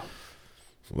 Jesus. Yeah.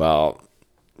 Well,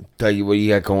 Doug, what do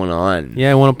you got going on?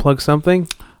 Yeah. I want to plug something.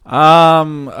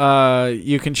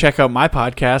 You can check out my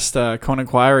podcast, Koning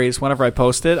Inquiries, whenever I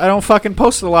post it. I don't fucking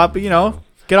post it a lot, but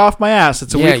get off my ass.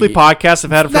 It's a Yeah, weekly podcast.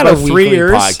 I've had it for Not about a 3 weekly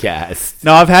years. podcast.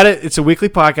 No, I've had it. It's a weekly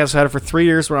podcast. I've had it for 3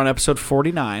 years. We're on episode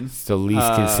 49. It's the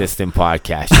least consistent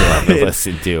podcast you'll ever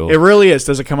listen to. It really is.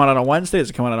 Does it come out on a Wednesday? Does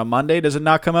it come out on a Monday? Does it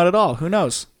not come out at all? Who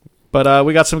knows? But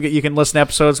we got some. You can listen to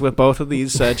episodes with both of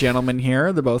these gentlemen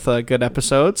here. They're both good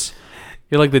episodes.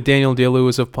 You're like the Daniel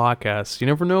Day-Lewis of podcasts. You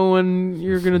never know when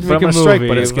you're gonna But make I'm a gonna movie. strike,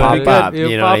 but it's gonna gonna be pop good. up, It'll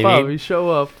you know pop what I up. mean? You show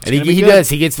up. And he does.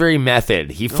 He gets very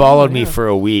method. He followed me for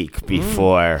a week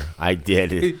before I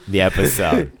did the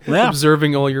episode. Yeah.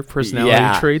 Observing all your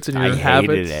personality traits and your I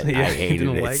habits. hated it. Yeah, I you hated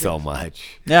didn't it like so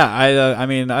much. Yeah, I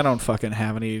mean, I don't fucking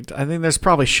have any. I think there's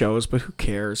probably shows, but who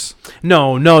cares?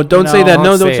 No, don't say No, that. don't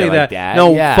No, don't say say it that. like that.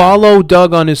 No, Yeah. follow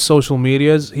Doug on his social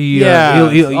medias.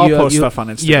 I'll post stuff on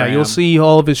Instagram. Yeah, you'll see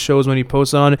all of his shows when he posts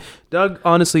on it. Doug,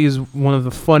 honestly, is one of the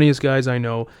funniest guys I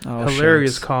know. Oh,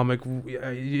 Hilarious shucks. comic.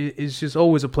 It's just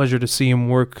always a pleasure to see him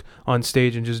work on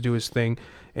stage and just do his thing.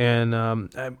 And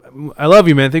I love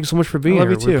you, man. Thanks so much for being I love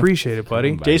here. you We too. appreciate it,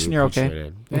 buddy. Jason, you're okay?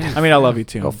 Appreciate it. I mean, I love you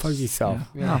too. Go fuck yourself.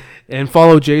 Yeah. And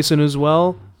follow Jason as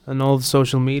well on all the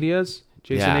social medias.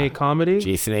 Jason Yeah. A. Comedy.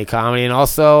 Jason A. Comedy, and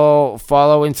also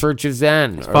follow In Search of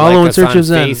Zen. Or Follow like In us Search on of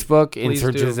Zen. Facebook, In Please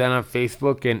Search do. of Zen on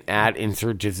Facebook, and at In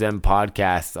Search of Zen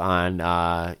podcast on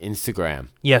Instagram.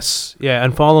 Yes, yeah,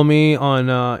 and follow me on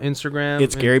Instagram.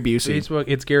 It's and Gary Busey. Facebook.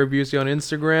 It's Gary Busey on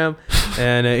Instagram,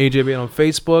 and AJB on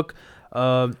Facebook.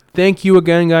 Thank you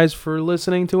again, guys, for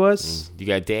listening to us. You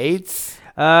got dates?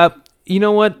 You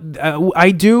know what?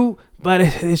 I do, but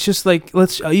it's just like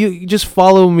you just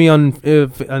follow me on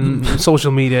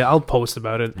social media. I'll post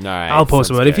about it. All right, I'll post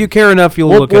sounds about it. If good. you care enough, you'll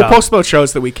We'll look it up. post about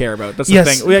shows that we care about. That's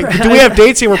Yes. the thing. Do we have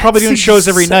dates here? We're probably doing shows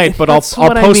every night, but I'll That's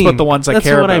what I post mean. about the ones I That's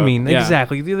care about. what I mean. Yeah.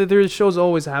 Exactly. There's shows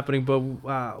always happening, but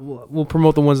we'll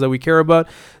promote the ones that we care about.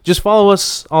 Just follow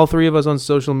us, all three of us, on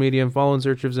social media, and follow In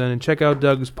Search of Zen, and check out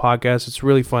Doug's podcast. It's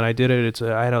really fun. I did it.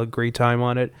 I had a great time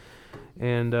on it,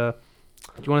 and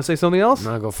Do you want to say something else?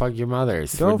 No, go fuck your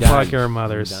mothers. Go We're done. fuck your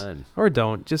mothers. We're done. Or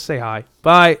don't. Just say hi.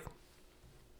 Bye.